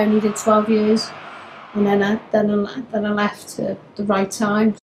why I only did 12 years, and then I left at the right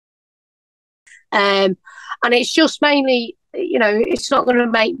time. And it's just mainly, it's not going to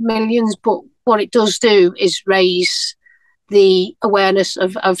make millions, but what it does do is raise the awareness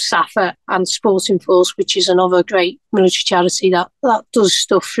of SSAFA and Sporting Force, which is another great military charity that does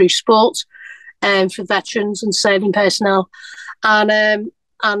stuff through sport for veterans and serving personnel. And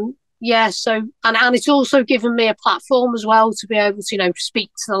and yeah, so and it's also given me a platform as well to be able to, you know,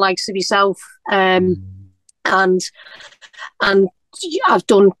 speak to the likes of yourself, and I've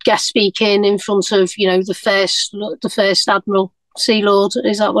done guest speaking in front of, you know, the first Admiral Sea Lord.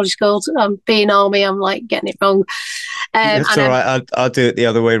 Is that what it's called? Being Army, I'm like getting it wrong. That's all right. I'll do it the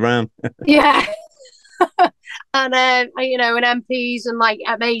other way around. Yeah. And you know, and MPs and like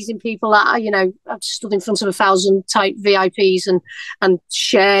amazing people that, you know, I've stood in front of 1,000 type VIPs and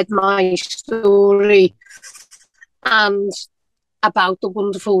shared my story and about the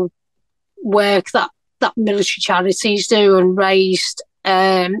wonderful work that military charities do, and raised,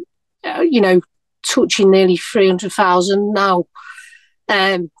 you know, touching nearly 300,000 now,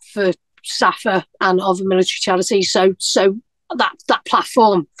 for SSAFA and other military charities. So that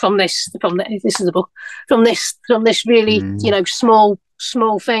platform from this is the book, from this really, you know, small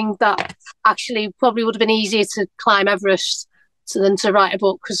thing that actually probably would have been easier to climb Everest than to write a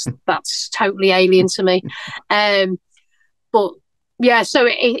book, because that's totally alien to me. But yeah, so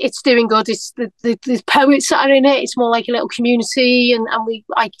it's doing good. It's the poets that are in it. It's more like a little community, and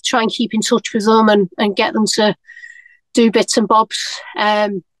I try and keep in touch with them and get them to do bits and bobs.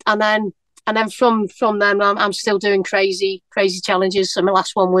 And then from then I'm still doing crazy challenges. So my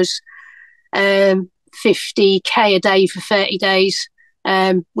last one was 50k a day for 30 days,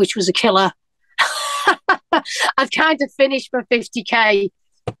 which was a killer. I'd kind of finished my 50k.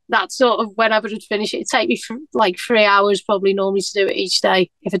 That's sort of when I would have finished it. It'd take me like 3 hours probably normally to do it each day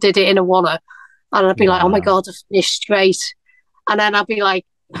if I did it in a wanna. And I'd be like, oh my God, I've finished, great. And then I'd be like,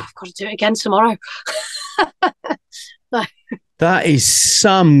 I've got to do it again tomorrow. That is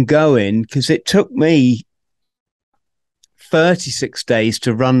some going, because it took me 36 days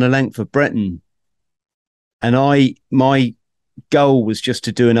to run the length of Britain. And my goal was just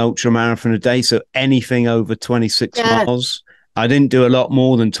to do an ultra marathon a day. So anything over 26 miles. I didn't do a lot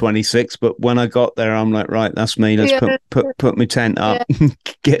more than 26, but when I got there, I'm like, right, that's me. Let's put my tent up,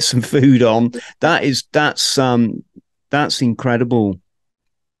 get some food on. That's incredible.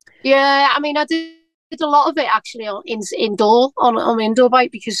 Yeah, I mean, I did a lot of it actually on an indoor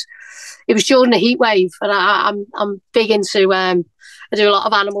bike, because it was during the heat wave, and I'm big into I do a lot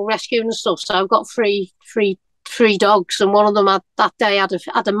of animal rescue and stuff. So I've got three dogs, and one of them that day had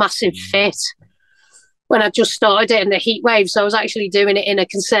a massive fit when I just started it in the heat wave. So I was actually doing it in a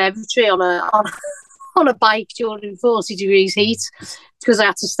conservatory on a bike during 40 degrees heat, because I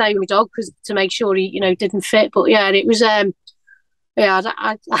had to stay with my dog to make sure he, you know, didn't fit. But yeah, it was yeah,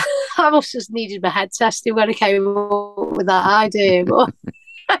 I must have needed my head tested when I came up with that idea. But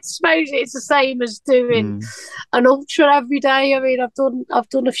I suppose it's the same as doing an ultra every day. I mean, I've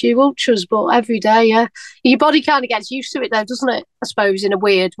done a few ultras, but every day, yeah, your body kind of gets used to it, though, doesn't it? I suppose in a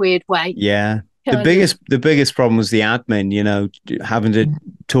weird way. Yeah. The biggest problem was the admin, you know, having to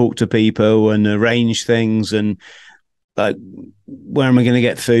talk to people and arrange things, and like, where am I going to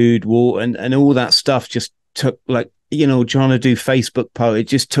get food, water, and all that stuff just took, like, you know, trying to do Facebook post. It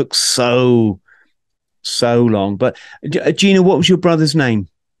just took so long. But Gina, what was your brother's name?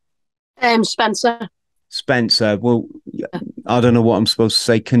 Spencer. Spencer. Well, I don't know what I'm supposed to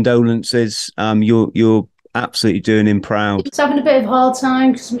say. Condolences. You're absolutely doing him proud. He was having a bit of a hard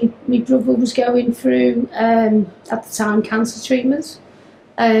time because my brother was going through, at the time, cancer treatments,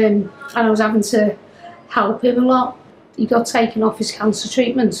 and I was having to help him a lot. He got taken off his cancer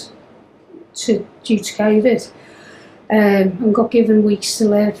treatment due to COVID, and got given weeks to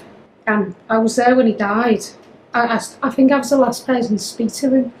live. And I was there when he died. I think I was the last person to speak to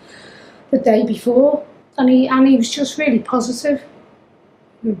him the day before, and he was just really positive.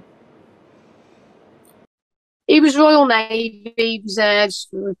 He was Royal Navy reserves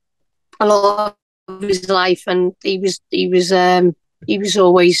for a lot of his life, and he was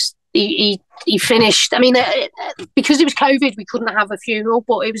always he finished. I mean, because it was COVID, we couldn't have a funeral,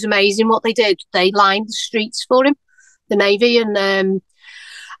 but it was amazing what they did. They lined the streets for him, the Navy, and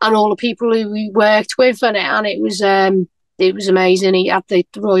all the people who we worked with, and it was amazing. He had the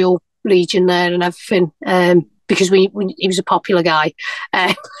Royal Legion there and everything, because he was a popular guy.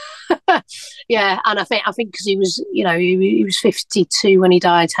 Yeah, and I think because he was, you know, he was 52 when he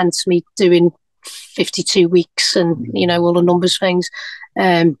died, hence me doing 52 weeks and, you know, all the numbers things.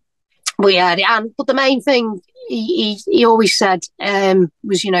 But yeah, but the main thing he always said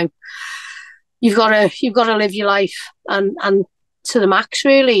was, you know, you've got to live your life and to the max,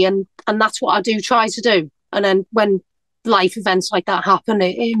 really, and that's what I do try to do. And then when life events like that happen,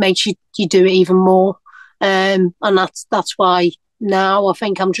 it makes you do it even more. And that's why now I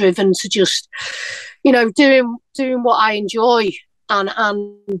think I'm driven to just, you know, doing what I enjoy, and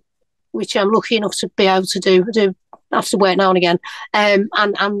which I'm lucky enough to be able to do. I do have to work now and again,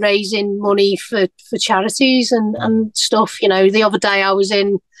 and raising money for charities and stuff. You know, the other day I was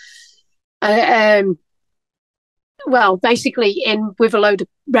in, well, basically in with a load of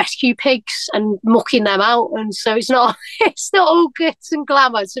rescue pigs and mucking them out, and so it's not all glitz and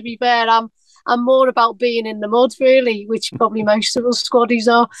glamour. To be fair, I'm more about being in the mud, really, which probably most of us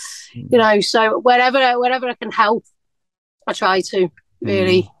squaddies are. You know, so wherever I can help, I try to,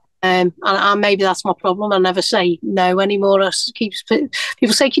 really. And maybe that's my problem. I never say no anymore.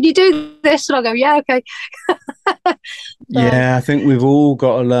 People say, "Can you do this?" And I go, "Yeah, okay." Yeah, I think we've all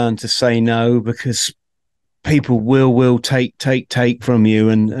got to learn to say no, because people will take from you,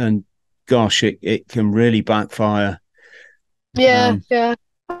 and gosh, it can really backfire. Yeah.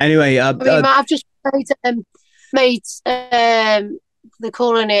 Anyway, I mean, I've just made they're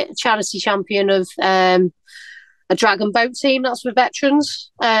calling it charity champion of a dragon boat team that's for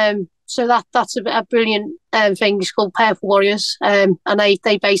veterans. So that's a brilliant thing. It's called Powerful Warriors, and they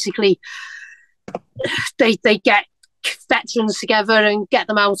basically they get veterans together and get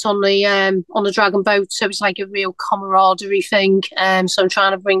them out on the dragon boat. So it's like a real camaraderie thing. So I'm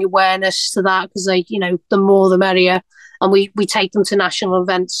trying to bring awareness to that, because the more the merrier. And we take them to national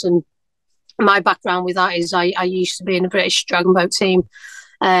events. And my background with that is I used to be in the British dragon boat team,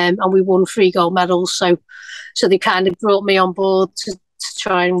 and we won 3 gold medals. So they kind of brought me on board to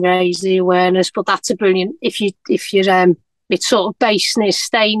try and raise the awareness. But that's a brilliant, if you're it's sort of based near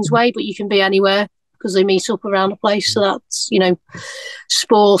Staines Way, but you can be anywhere, because they meet up around the place. So that's,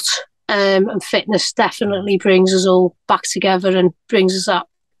 sport and fitness definitely brings us all back together and brings us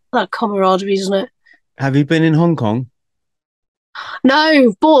that camaraderie, isn't it? Have you been in Hong Kong?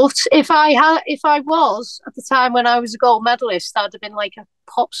 No, but if I was at the time when I was a gold medalist, I'd have been like a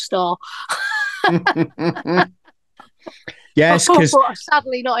pop star. Yes, because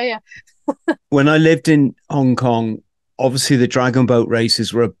sadly not here. When I lived in Hong Kong, obviously the dragon boat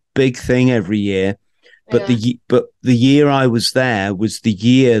races were a big thing every year. But the year I was there was the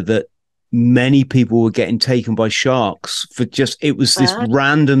year that many people were getting taken by sharks for it was this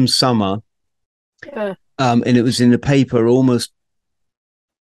random summer. And it was in the paper almost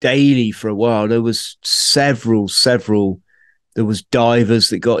daily for a while. There was several. There was divers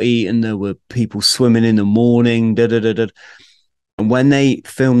that got eaten. There were people swimming in the morning. And when they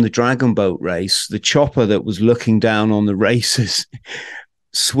filmed the dragon boat race, the chopper that was looking down on the races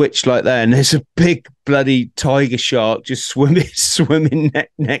switched like that, and there's a big bloody tiger shark just swimming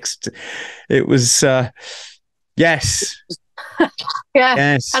next. It was yes.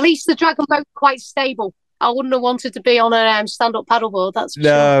 Yes. At least the dragon boat's quite stable. I wouldn't have wanted to be on a stand-up paddleboard. That's for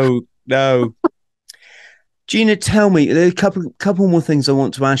sure. No. Gina, tell me, there are a couple more things I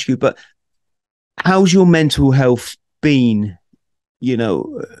want to ask you, but how's your mental health been?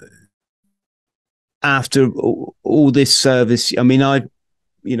 After all this service. I mean, I've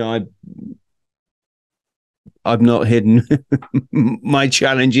not hidden my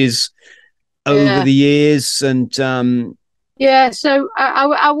challenges over the years, and so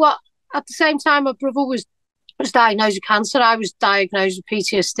I at the same time my brother was diagnosed with cancer. I was diagnosed with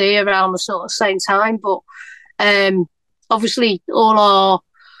PTSD around the sort of same time, but obviously all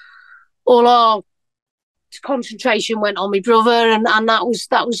our concentration went on my brother, and that was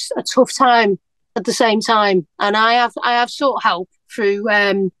a tough time at the same time. And I have sought help through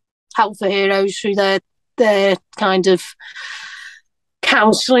Help for Heroes, through their kind of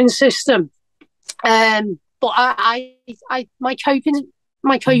counselling system. But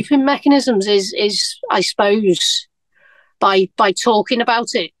my coping mechanisms is I suppose by talking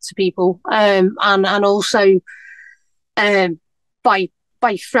about it to people, and also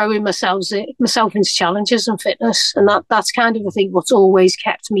by throwing myself into challenges and fitness. And that's kind of, I think, what's always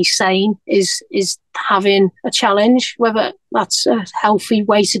kept me sane is having a challenge, whether that's a healthy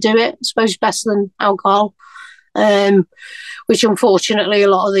way to do it. I suppose better than alcohol, which unfortunately a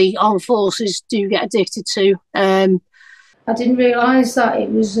lot of the armed forces do get addicted to. I didn't realise that it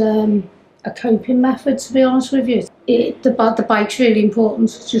was a coping method, to be honest with you. The bike's really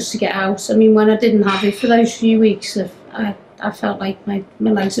important just to get out. I mean, when I didn't have it for those few weeks, I felt like my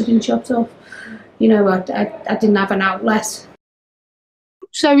legs had been chopped off. I didn't have an outlet.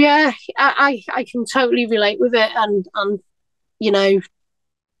 So yeah, I can totally relate with it, and it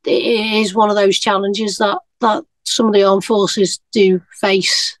is one of those challenges that some of the armed forces do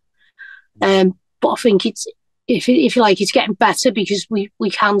face. But I think it's, if you like, it's getting better because we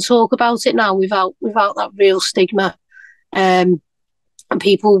can talk about it now without that real stigma, and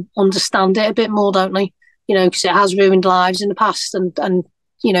people understand it a bit more, don't they? Because it has ruined lives in the past, and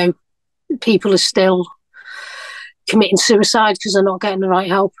people are still committing suicide because they're not getting the right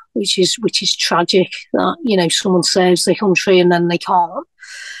help, which is tragic. That, you know, someone serves their country and then they can't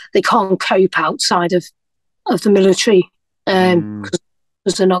cope outside of the military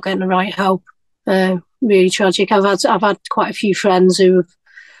because they're not getting the right help. Really tragic. I've had quite a few friends who've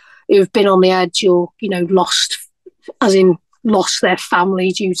been on the edge, or, you know, lost their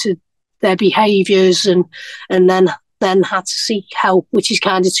family due to their behaviours, and then had to seek help, which is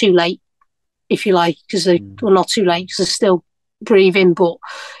kind of too late, if you like, because well, not too late because they're still breathing, but,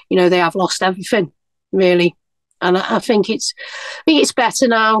 you know, they have lost everything, really. And I think it's better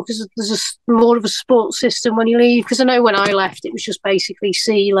now because there's more of a support system when you leave. Because I know when I left, it was just basically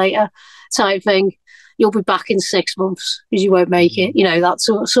see you later type thing. You'll be back in 6 months because you won't make it. You know, that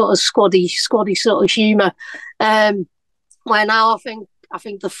sort of squaddy sort of humour. Where now I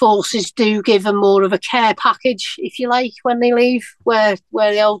think the forces do give them more of a care package, if you like, when they leave. Where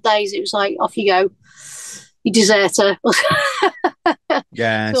the old days it was like, off you go, you deserter.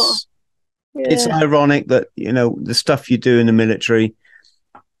 Yes. Sort of. Yeah. It's ironic that, you know, the stuff you do in the military,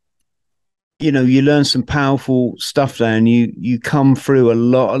 you know, you learn some powerful stuff there, and you come through a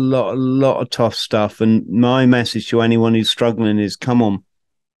lot of tough stuff. And my message to anyone who's struggling is, come on,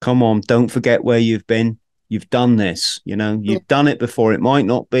 don't forget where you've been. You've done this, you know, you've done it before. It might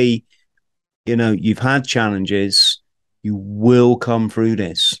not be, you know, you've had challenges. You will come through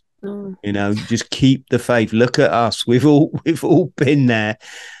this. You know, just keep the faith. Look at us. We've all been there.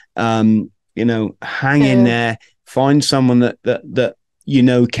 You know, hang in there, find someone that you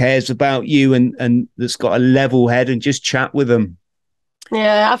know cares about you and that's got a level head, and just chat with them.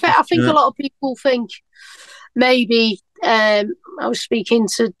 Yeah, I think a lot of people think maybe, I was speaking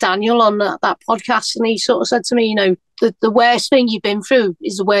to Daniel on that podcast, and he sort of said to me, you know, the worst thing you've been through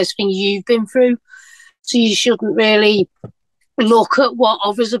is the worst thing you've been through. So you shouldn't really look at what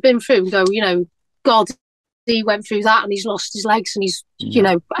others have been through and go, you know, God, he went through that and he's lost his legs and he's, you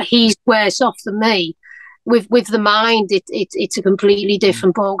know, he's worse off than me. With the mind, it's a completely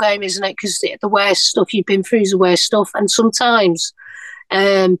different ball game, isn't it? Because the worst stuff you've been through is the worst stuff, and sometimes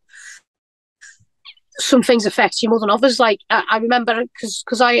some things affect you more than others. Like I remember,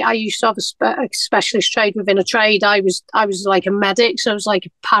 because I used to have a specialist trade within a trade. I was like a medic, so I was like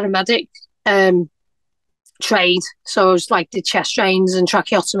a paramedic trade. So I was like did chest drains and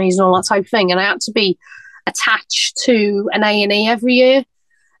tracheotomies and all that type of thing, and I had to be attached to an A&E every year.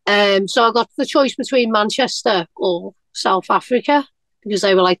 So I got the choice between Manchester or South Africa because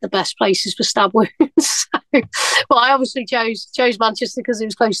they were like the best places for stab wounds. But I obviously chose Manchester because it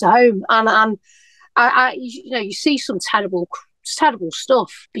was close to home, and I you know, you see some terrible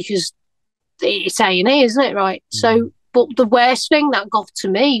stuff because it's A&E, isn't it? Right. So, but the worst thing that got to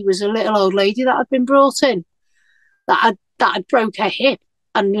me was a little old lady that had been brought in that had broke her hip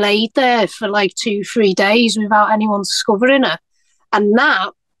and laid there for like 2-3 days without anyone discovering her, and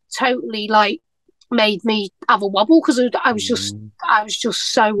that totally like made me have a wobble because I was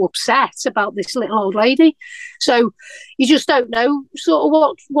just so upset about this little old lady. So you just don't know sort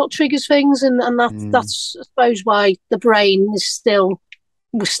of what triggers things, and that's I suppose why the brain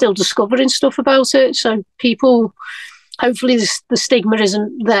we're still discovering stuff about it. So people, hopefully the stigma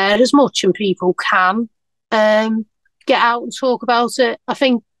isn't there as much, and people can get out and talk about it. I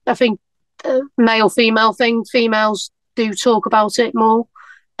think male female thing, females do talk about it more.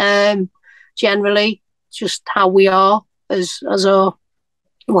 Generally, just how we are as our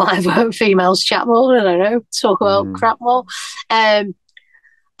whatever, females chat more. I don't know, talk about crap more.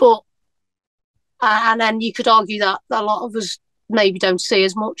 But and then you could argue that a lot of us maybe don't see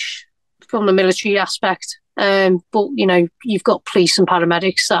as much from the military aspect. But you know, you've got police and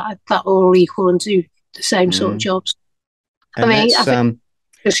paramedics that are all equal and do the same sort of jobs. And I mean, I think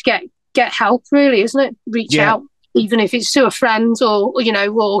just get help, really, isn't it? Reach out. Even if it's to a friend or you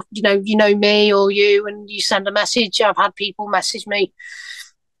know me or you, and you send a message. I've had people message me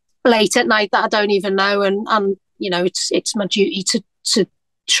late at night that I don't even know, and you know, it's my duty to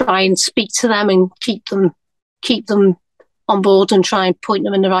try and speak to them and keep them on board and try and point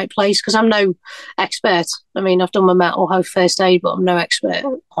them in the right place, because I'm no expert. I mean, I've done my mental health first aid, but I'm no expert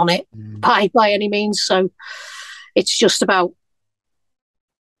on it by any means. So it's just about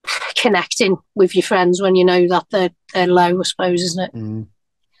connecting with your friends when you know that they're low, I suppose, isn't it?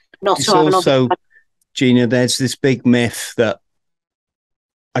 Not it's to have also, Gina, there's this big myth that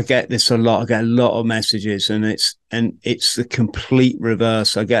I get this a lot. I get a lot of messages, and it's the complete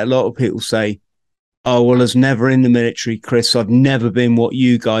reverse. I get a lot of people say, "Oh, well, I was never in the military, Chris. I've never been what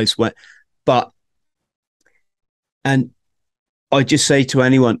you guys were." And I just say to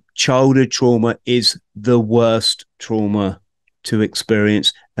anyone, childhood trauma is the worst trauma to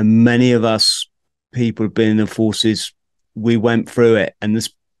experience, and many of us people have been in the forces, we went through it. And this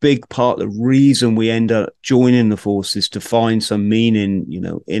big part, the reason we end up joining the forces to find some meaning, you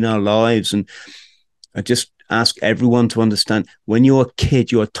know, in our lives. And I just ask everyone to understand, when you're a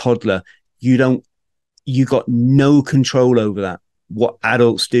kid, you're a toddler, you got no control over that. What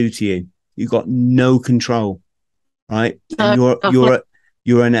adults do to you, you got no control, right? And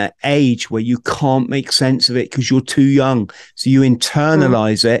you're in an age where you can't make sense of it because you're too young. So you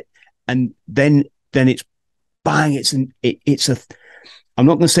internalize it, and then it's bang. It's a. I'm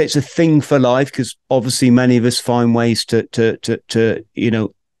not going to say it's a thing for life, because obviously many of us find ways to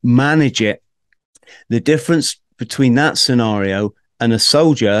manage it. The difference between that scenario and a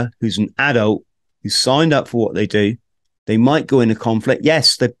soldier who's an adult, who's signed up for what they do, they might go into conflict.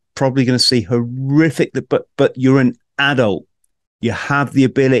 Yes, they're probably going to see horrific, but you're an adult. You have the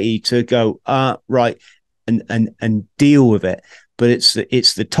ability to go, right, and deal with it. But it's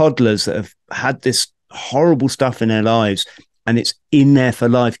the toddlers that have had this horrible stuff in their lives, and it's in there for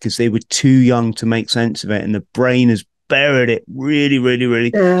life because they were too young to make sense of it, and the brain has buried it really, really,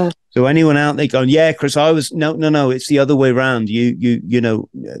 really. Yeah. So anyone out there going, yeah, Chris, no, it's the other way around. You know,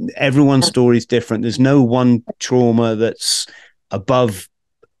 everyone's story is different. There's no one trauma that's above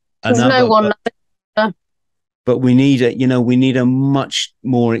another. There's no one. But we need a much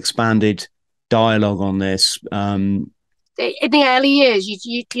more expanded dialogue on this. In the early years,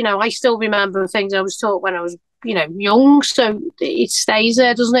 you know, I still remember things I was taught when I was, you know, young. So it stays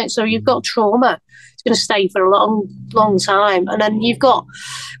there, doesn't it? So you've got trauma. It's going to stay for a long, long time. And then you've got,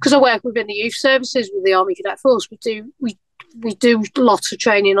 because I work within the youth services with the Army Cadet Force, we do lots of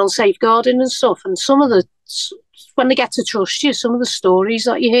training on safeguarding and stuff. And some of the, when they get to trust you, some of the stories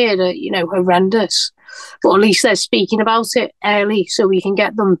that you hear are, you know, horrendous. But at least they're speaking about it early, so we can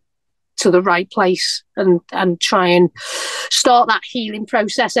get them to the right place and try and start that healing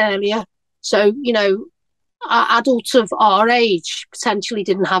process earlier. So, you know, adults of our age potentially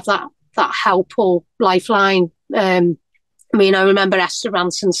didn't have that help or lifeline. I mean, I remember Esther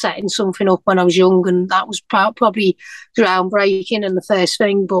Ranson setting something up when I was young, and that was probably groundbreaking and the first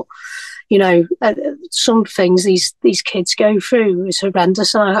thing. But you know, some things these kids go through is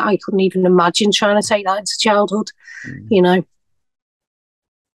horrendous, and I couldn't even imagine trying to take that into childhood. You know.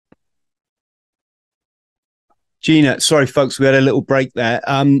 Gina, sorry, folks, we had a little break there.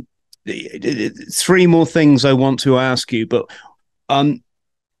 3 more things I want to ask you, but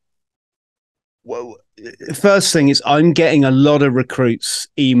well, first thing is, I'm getting a lot of recruits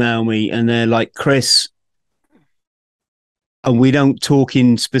email me, and they're like, Chris, and we don't talk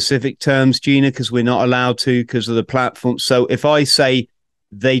in specific terms, Gina, because we're not allowed to because of the platform. So if I say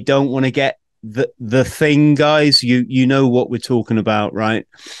they don't want to get the thing, guys, you know what we're talking about, right?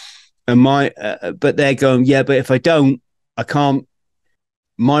 And but they're going, yeah, but if I don't, I can't.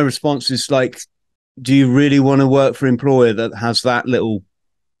 My response is like, do you really want to work for an employer that has that little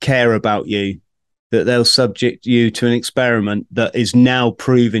care about you, that they'll subject you to an experiment that is now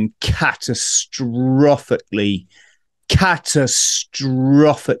proven catastrophically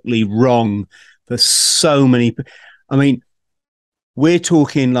wrong for so many. I mean, we're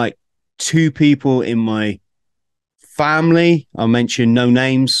talking like 2 people in my family, I'll mention no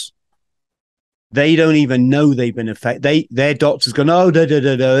names, they don't even know they've been affected. Their doctor's gone, oh,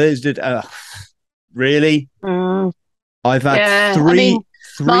 really? I've had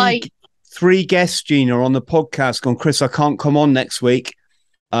three guests, Gina, on the podcast gone, Chris, I can't come on next week.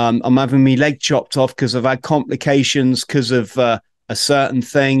 I'm having my leg chopped off because I've had complications because of a certain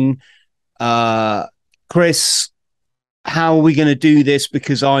thing. Chris, how are we going to do this?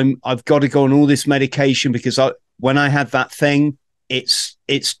 Because I've got to go on all this medication because when I had that thing, it's.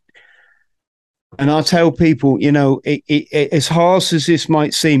 And I'll tell people, you know, as harsh as this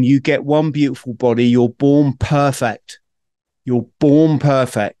might seem, you get one beautiful body. You're born perfect. You're born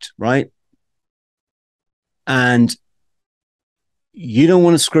perfect, right? And you don't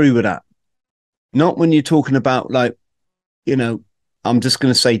want to screw with that. Not when you're talking about, like, you know, I'm just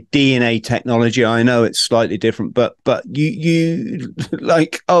going to say DNA technology. I know it's slightly different, but you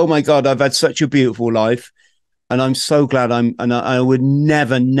like, oh my God, I've had such a beautiful life. And I'm so glad I would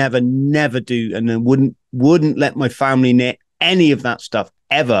never do, and then wouldn't let my family near any of that stuff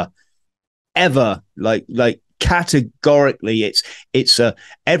ever, like categorically. It's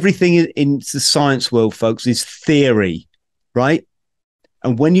everything in the science world, folks, is theory, right?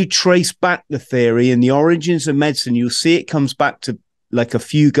 And when you trace back the theory and the origins of medicine, you'll see it comes back to like a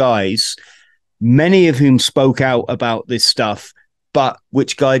few guys, many of whom spoke out about this stuff. But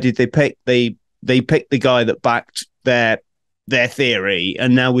which guy did they pick? They picked the guy that backed their theory,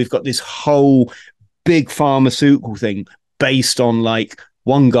 and now we've got this whole big pharmaceutical thing based on like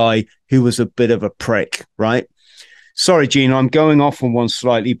one guy who was a bit of a prick, right? Sorry, Gina, I'm going off on one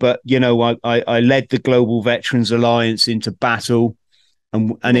slightly, but, you know, I led the Global Veterans Alliance into battle,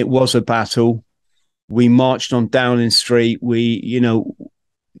 and it was a battle. We marched on Downing Street. We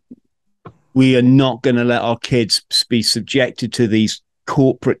are not going to let our kids be subjected to these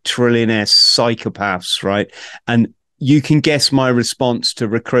corporate trillionaire psychopaths, right? And you can guess my response to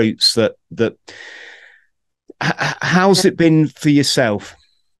recruits that how's it been for yourself?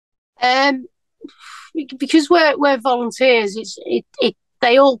 Because we're volunteers,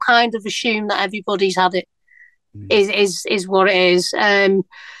 they all kind of assume that everybody's had it. Is what it is. I'm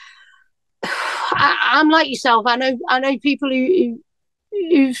like yourself. I know people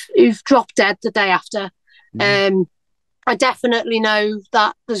who've dropped dead the day after. I definitely know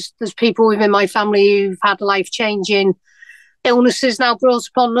that there's people within my family who've had life-changing illnesses now brought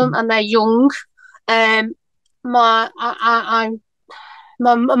upon them, and they're young. My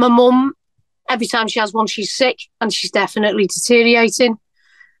mum, every time she has one, she's sick, and she's definitely deteriorating,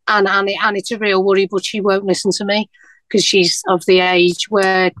 and it's a real worry. But she won't listen to me because she's of the age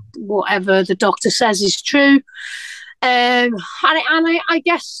where whatever the doctor says is true. And I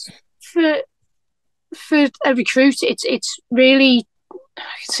guess for a recruit, it's really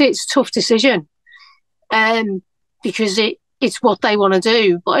a tough decision, because it's what they want to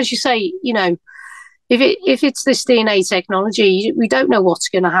do. But as you say, you know, if it's this DNA technology, we don't know what's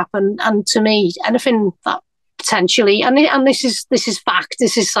going to happen. And to me, anything that potentially, and this is fact,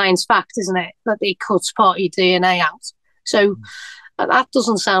 this is science fact, isn't it? That they cut part of your DNA out. So that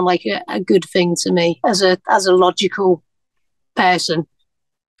doesn't sound like a good thing to me as a logical person.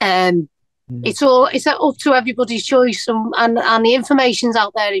 It's up to everybody's choice, and the information's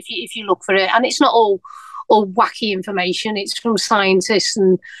out there if you look for it, and it's not all wacky information. It's from scientists,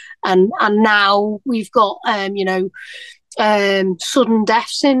 and now we've got sudden death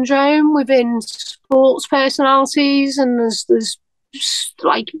syndrome within sports personalities, and there's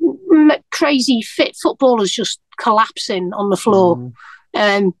like crazy fit footballers just collapsing on the floor.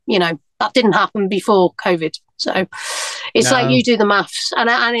 That didn't happen before COVID. So it's like you do the maths, and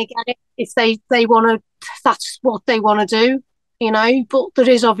again, if they want to, that's what they want to do, you know. But there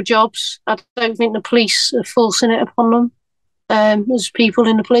is other jobs. I don't think the police are forcing it upon them. There's people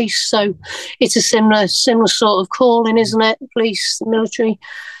in the police, so it's a similar sort of calling, isn't it? The police, the military,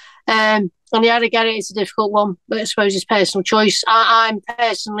 and yeah, I get it. It's a difficult one, but I suppose it's personal choice. I'm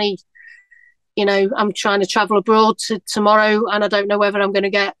personally, you know, I'm trying to travel abroad tomorrow, and I don't know whether I'm going to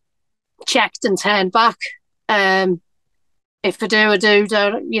get checked and turned back. If I do, I do.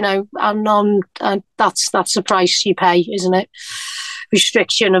 Don't, you know, and that's the price you pay, isn't it?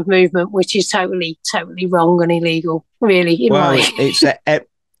 Restriction of movement, which is totally wrong and illegal, really.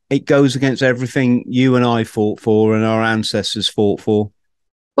 It goes against everything you and I fought for and our ancestors fought for.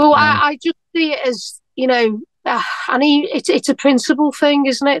 Well, I just see it as, you know, it's a principle thing,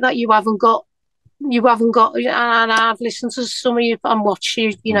 isn't it? That you haven't got, and I've listened to some of you and watched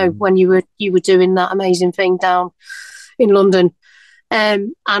you, you know, when you were doing that amazing thing down in London,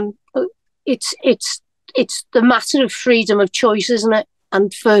 and it's the matter of freedom of choice, isn't it?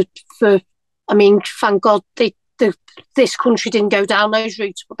 And for I mean, thank God this country didn't go down those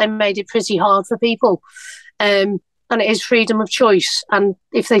routes, but they made it pretty hard for people. And it is freedom of choice. And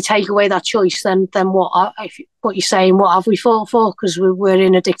if they take away that choice, then what you're saying, what have we fought for? Because we're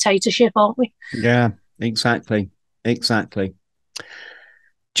in a dictatorship, aren't we? Yeah, exactly.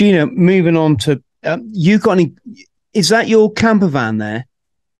 Gina, moving on to you got any? Is that your camper van there?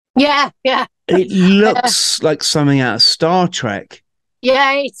 Yeah. It looks like something out of Star Trek.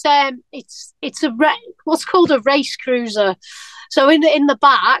 Yeah, it's what's called a race cruiser. So in the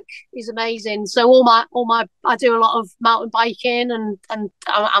back is amazing. So all my I do a lot of mountain biking, and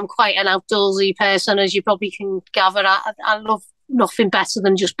I'm quite an outdoorsy person, as you probably can gather. I love nothing better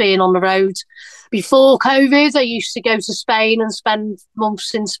than just being on the road. Before COVID, I used to go to Spain and spend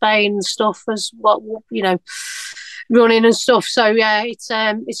months in Spain and stuff, as what, you know, running and stuff. So yeah, it's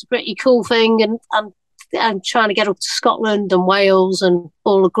a pretty cool thing, and I'm trying to get up to Scotland and Wales and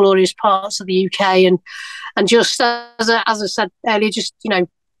all the glorious parts of the UK, and just as I said earlier, just, you know,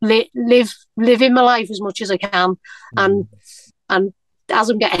 living my life as much as I can, and as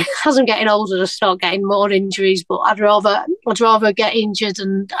I'm getting older, I start getting more injuries. But I'd rather get injured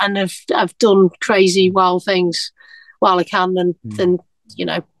and have done crazy wild things while I can than you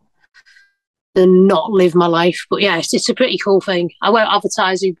know, than not live my life. But yeah, it's a pretty cool thing. I won't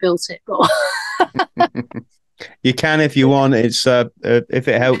advertise who built it, but you can if you want. It's if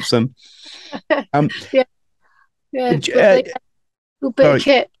it helps them. Yeah. Good bit of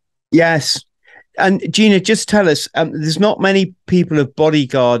kit. Yes. And Gina, just tell us, there's not many people have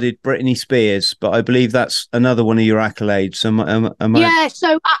bodyguarded Britney Spears, but I believe that's another one of your accolades. Yeah,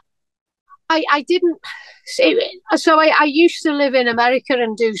 so I didn't. So I used to live in America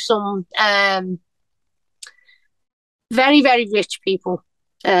and do some very, very rich people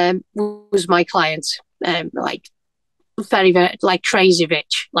was my client, like very, very, like crazy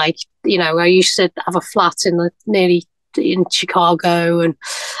rich. Like, you know, I used to have a flat nearly in Chicago, and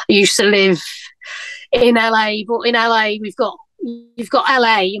I used to live in LA. But in LA, you've got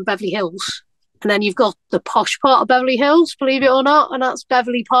LA and Beverly Hills, and then you've got the posh part of Beverly Hills, believe it or not, and that's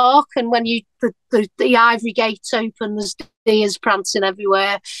Beverly Park. And when the Ivory Gates open, there's deers prancing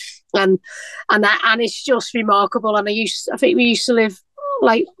everywhere, and it's just remarkable. And I think we used to live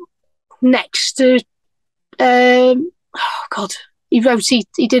like next to oh God, he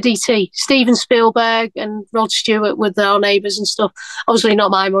did E.T. Steven Spielberg and Rod Stewart with our neighbours and stuff. Obviously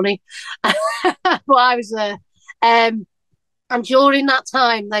not my money, but I was there. And during that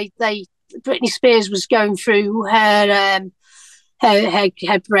time, Britney Spears was going through her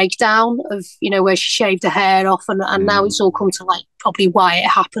breakdown of, you know, where she shaved her hair off, and now it's all come to light probably why it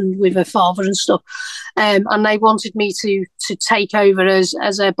happened with her father and stuff. And they wanted me to take over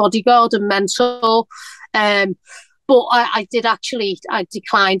as a bodyguard and mentor. But I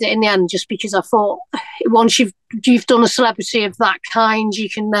declined it in the end, just because I thought once you've done a celebrity of that kind, you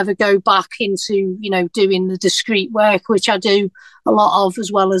can never go back into, you know, doing the discreet work, which I do a lot of,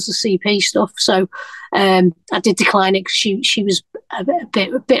 as well as the CP stuff. So I did decline it because she was a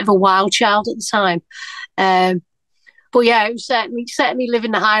bit of a wild child at the time. But yeah, it was certainly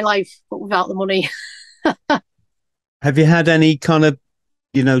living the high life, but without the money. Have you had any kind of,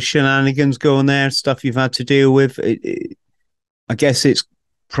 you know, shenanigans going there, stuff you've had to deal with? I guess it's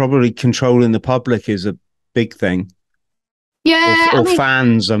probably controlling the public is a big thing. Yeah, or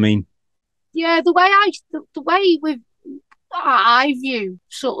fans. I mean, yeah, the way I view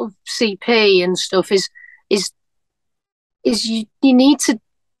sort of CP and stuff is you need to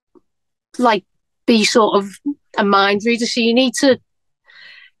like be sort of a mind reader, so you need to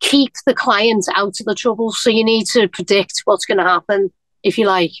keep the client out of the trouble. So you need to predict what's going to happen, if you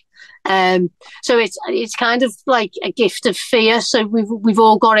like. So it's kind of like a gift of fear. So we've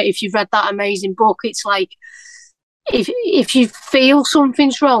all got it. If you've read that amazing book, it's like if you feel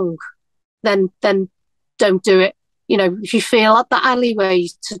something's wrong, then don't do it. You know, if you feel at that alleyway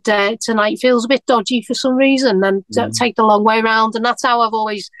tonight feels a bit dodgy for some reason, then don't take the long way around. And that's how I've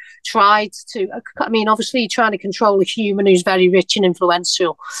always tried to. I mean, obviously, you're trying to control a human who's very rich and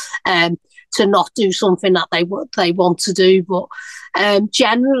influential, to not do something that they want to do. But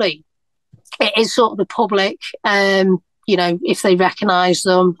generally, it is sort of the public. You know, if they recognise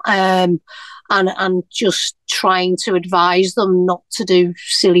them, and just trying to advise them not to do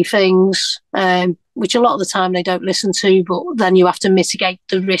silly things, which a lot of the time they don't listen to, but then you have to mitigate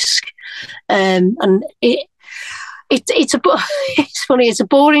the risk. And it's funny, it's a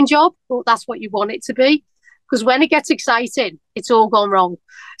boring job, but that's what you want it to be. Because when it gets exciting, it's all gone wrong.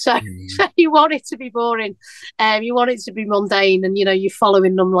 So you want it to be boring. You want it to be mundane, and, you know, you're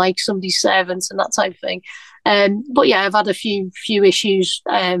following them like somebody's servants and that type of thing. But yeah, I've had a few issues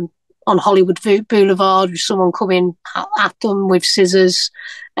on Hollywood Boulevard with someone coming at them with scissors.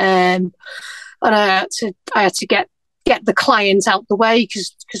 And I had to get the client out the way,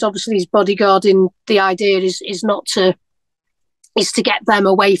 because obviously he's bodyguarding. The idea is to get them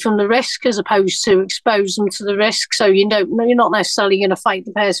away from the risk, as opposed to expose them to the risk. So you're not necessarily going to fight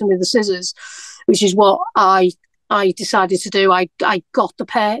the person with the scissors, which is what I decided to do. I got the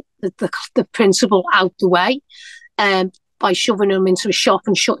principal out the way, by shoving them into a shop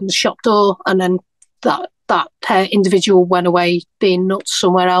and shutting the shop door, and then that individual went away being nuts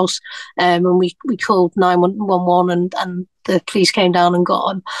somewhere else. And we called 911, and the police came down and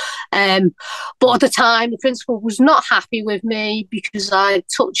got him. But at the time, the principal was not happy with me because I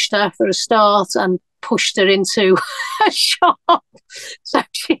touched her for a start and pushed her into a shop. So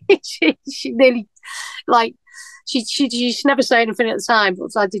she nearly, like, she's never said anything at the time,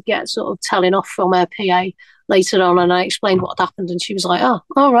 but I did get sort of telling off from her PA later on, and I explained what had happened, and she was like, "Oh,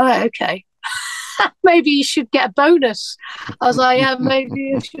 all right, okay." Maybe you should get a bonus. I was like, yeah, maybe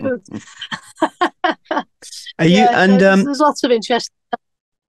you should. There's lots of interest.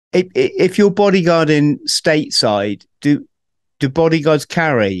 If you're bodyguarding stateside, do bodyguards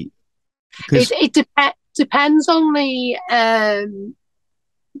carry? It depends on the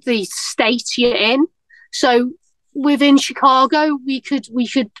state you're in. So within Chicago, we could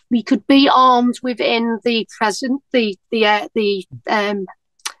be armed within the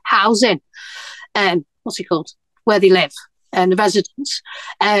housing. What's it called? Where they live. the residence.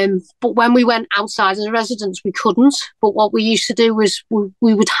 But when we went outside of the residence, we couldn't. But what we used to do was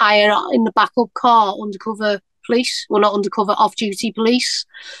we would hire in the backup car undercover police, well, not undercover, off-duty police.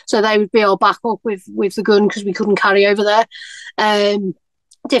 So they would be our backup with the gun because we couldn't carry over there.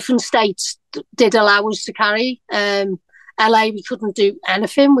 Different states did allow us to carry. LA, we couldn't do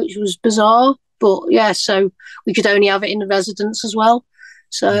anything, which was bizarre. But yeah, so we could only have it in the residence as well.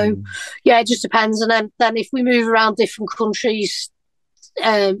 So yeah, it just depends. And then if we move around different countries,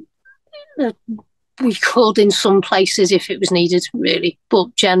 we could in some places if it was needed, really.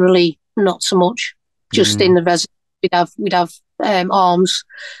 But generally, not so much. Just in the residence, we'd have arms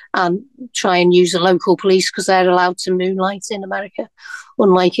and try and use the local police because they're allowed to moonlight in America,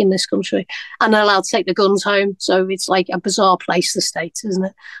 unlike in this country. And they're allowed to take the guns home. So it's like a bizarre place, the States, isn't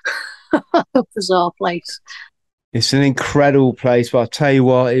it? A bizarre place. It's an incredible place, but I'll tell you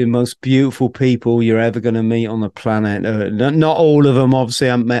what, the most beautiful people you're ever going to meet on the planet. Not all of them, obviously.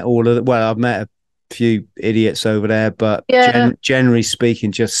 I haven't met all of them. Well, I've met a few idiots over there, but generally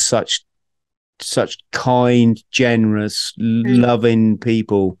speaking, just such kind, generous, loving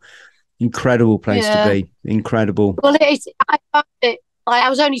people. Incredible place to be. Incredible. Well, I found it. I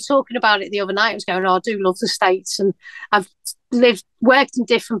was only talking about it the other night. I was going, I do love the States, and I've worked in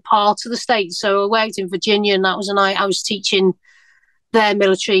different parts of the States. So I worked in Virginia, and that was a night I was teaching their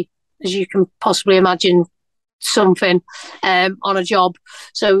military, as you can possibly imagine, something on a job.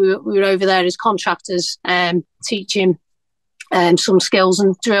 So we were over there as contractors, teaching some skills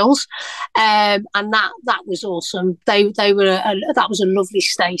and drills, and that was awesome. They were that was a lovely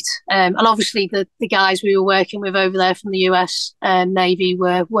state, and obviously the guys we were working with over there from the US Navy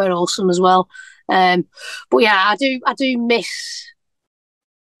were awesome as well. But yeah, I do miss,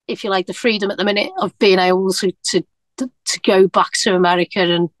 if you like, the freedom at the minute of being able to go back to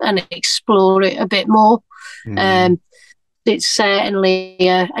America and explore it a bit more. It's certainly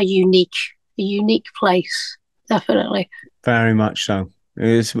a unique place, definitely. Very much so.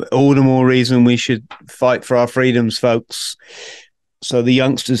 It's all the more reason we should fight for our freedoms, folks, so the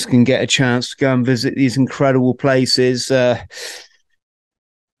youngsters can get a chance to go and visit these incredible places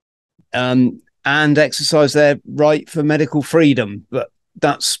and exercise their right for medical freedom. But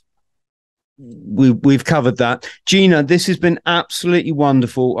we've covered that. Gina, this has been absolutely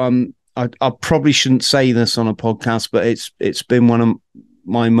wonderful. I probably shouldn't say this on a podcast, but it's been one of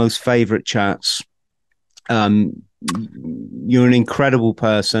my most favorite chats. You're an incredible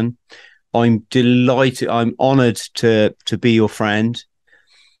person. I'm delighted. I'm honored to be your friend.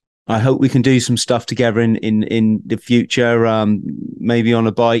 I hope we can do some stuff together in the future, maybe on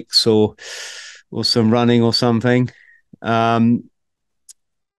a bikes or some running or something. We're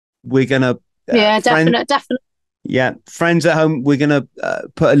gonna definitely. Yeah, friends at home, we're gonna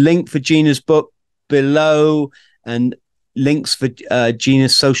put a link for Gina's book below and links for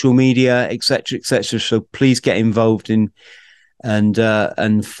Gina's social media, etc., etc. So please get involved in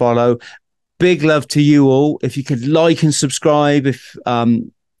and follow. Big love to you all. If you could like and subscribe, if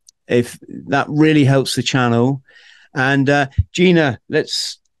that really helps the channel. And Gina,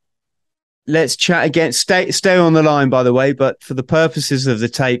 let's chat again. Stay on the line, by the way. But for the purposes of the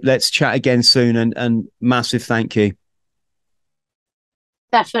tape, let's chat again soon. And massive thank you.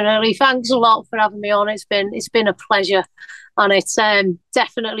 Definitely. Thanks a lot for having me on. It's been a pleasure, and it's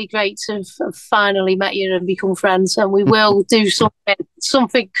definitely great to have finally met you and become friends. And we will do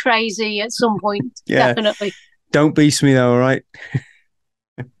something crazy at some point. Yeah. Definitely. Don't beast me though, all right?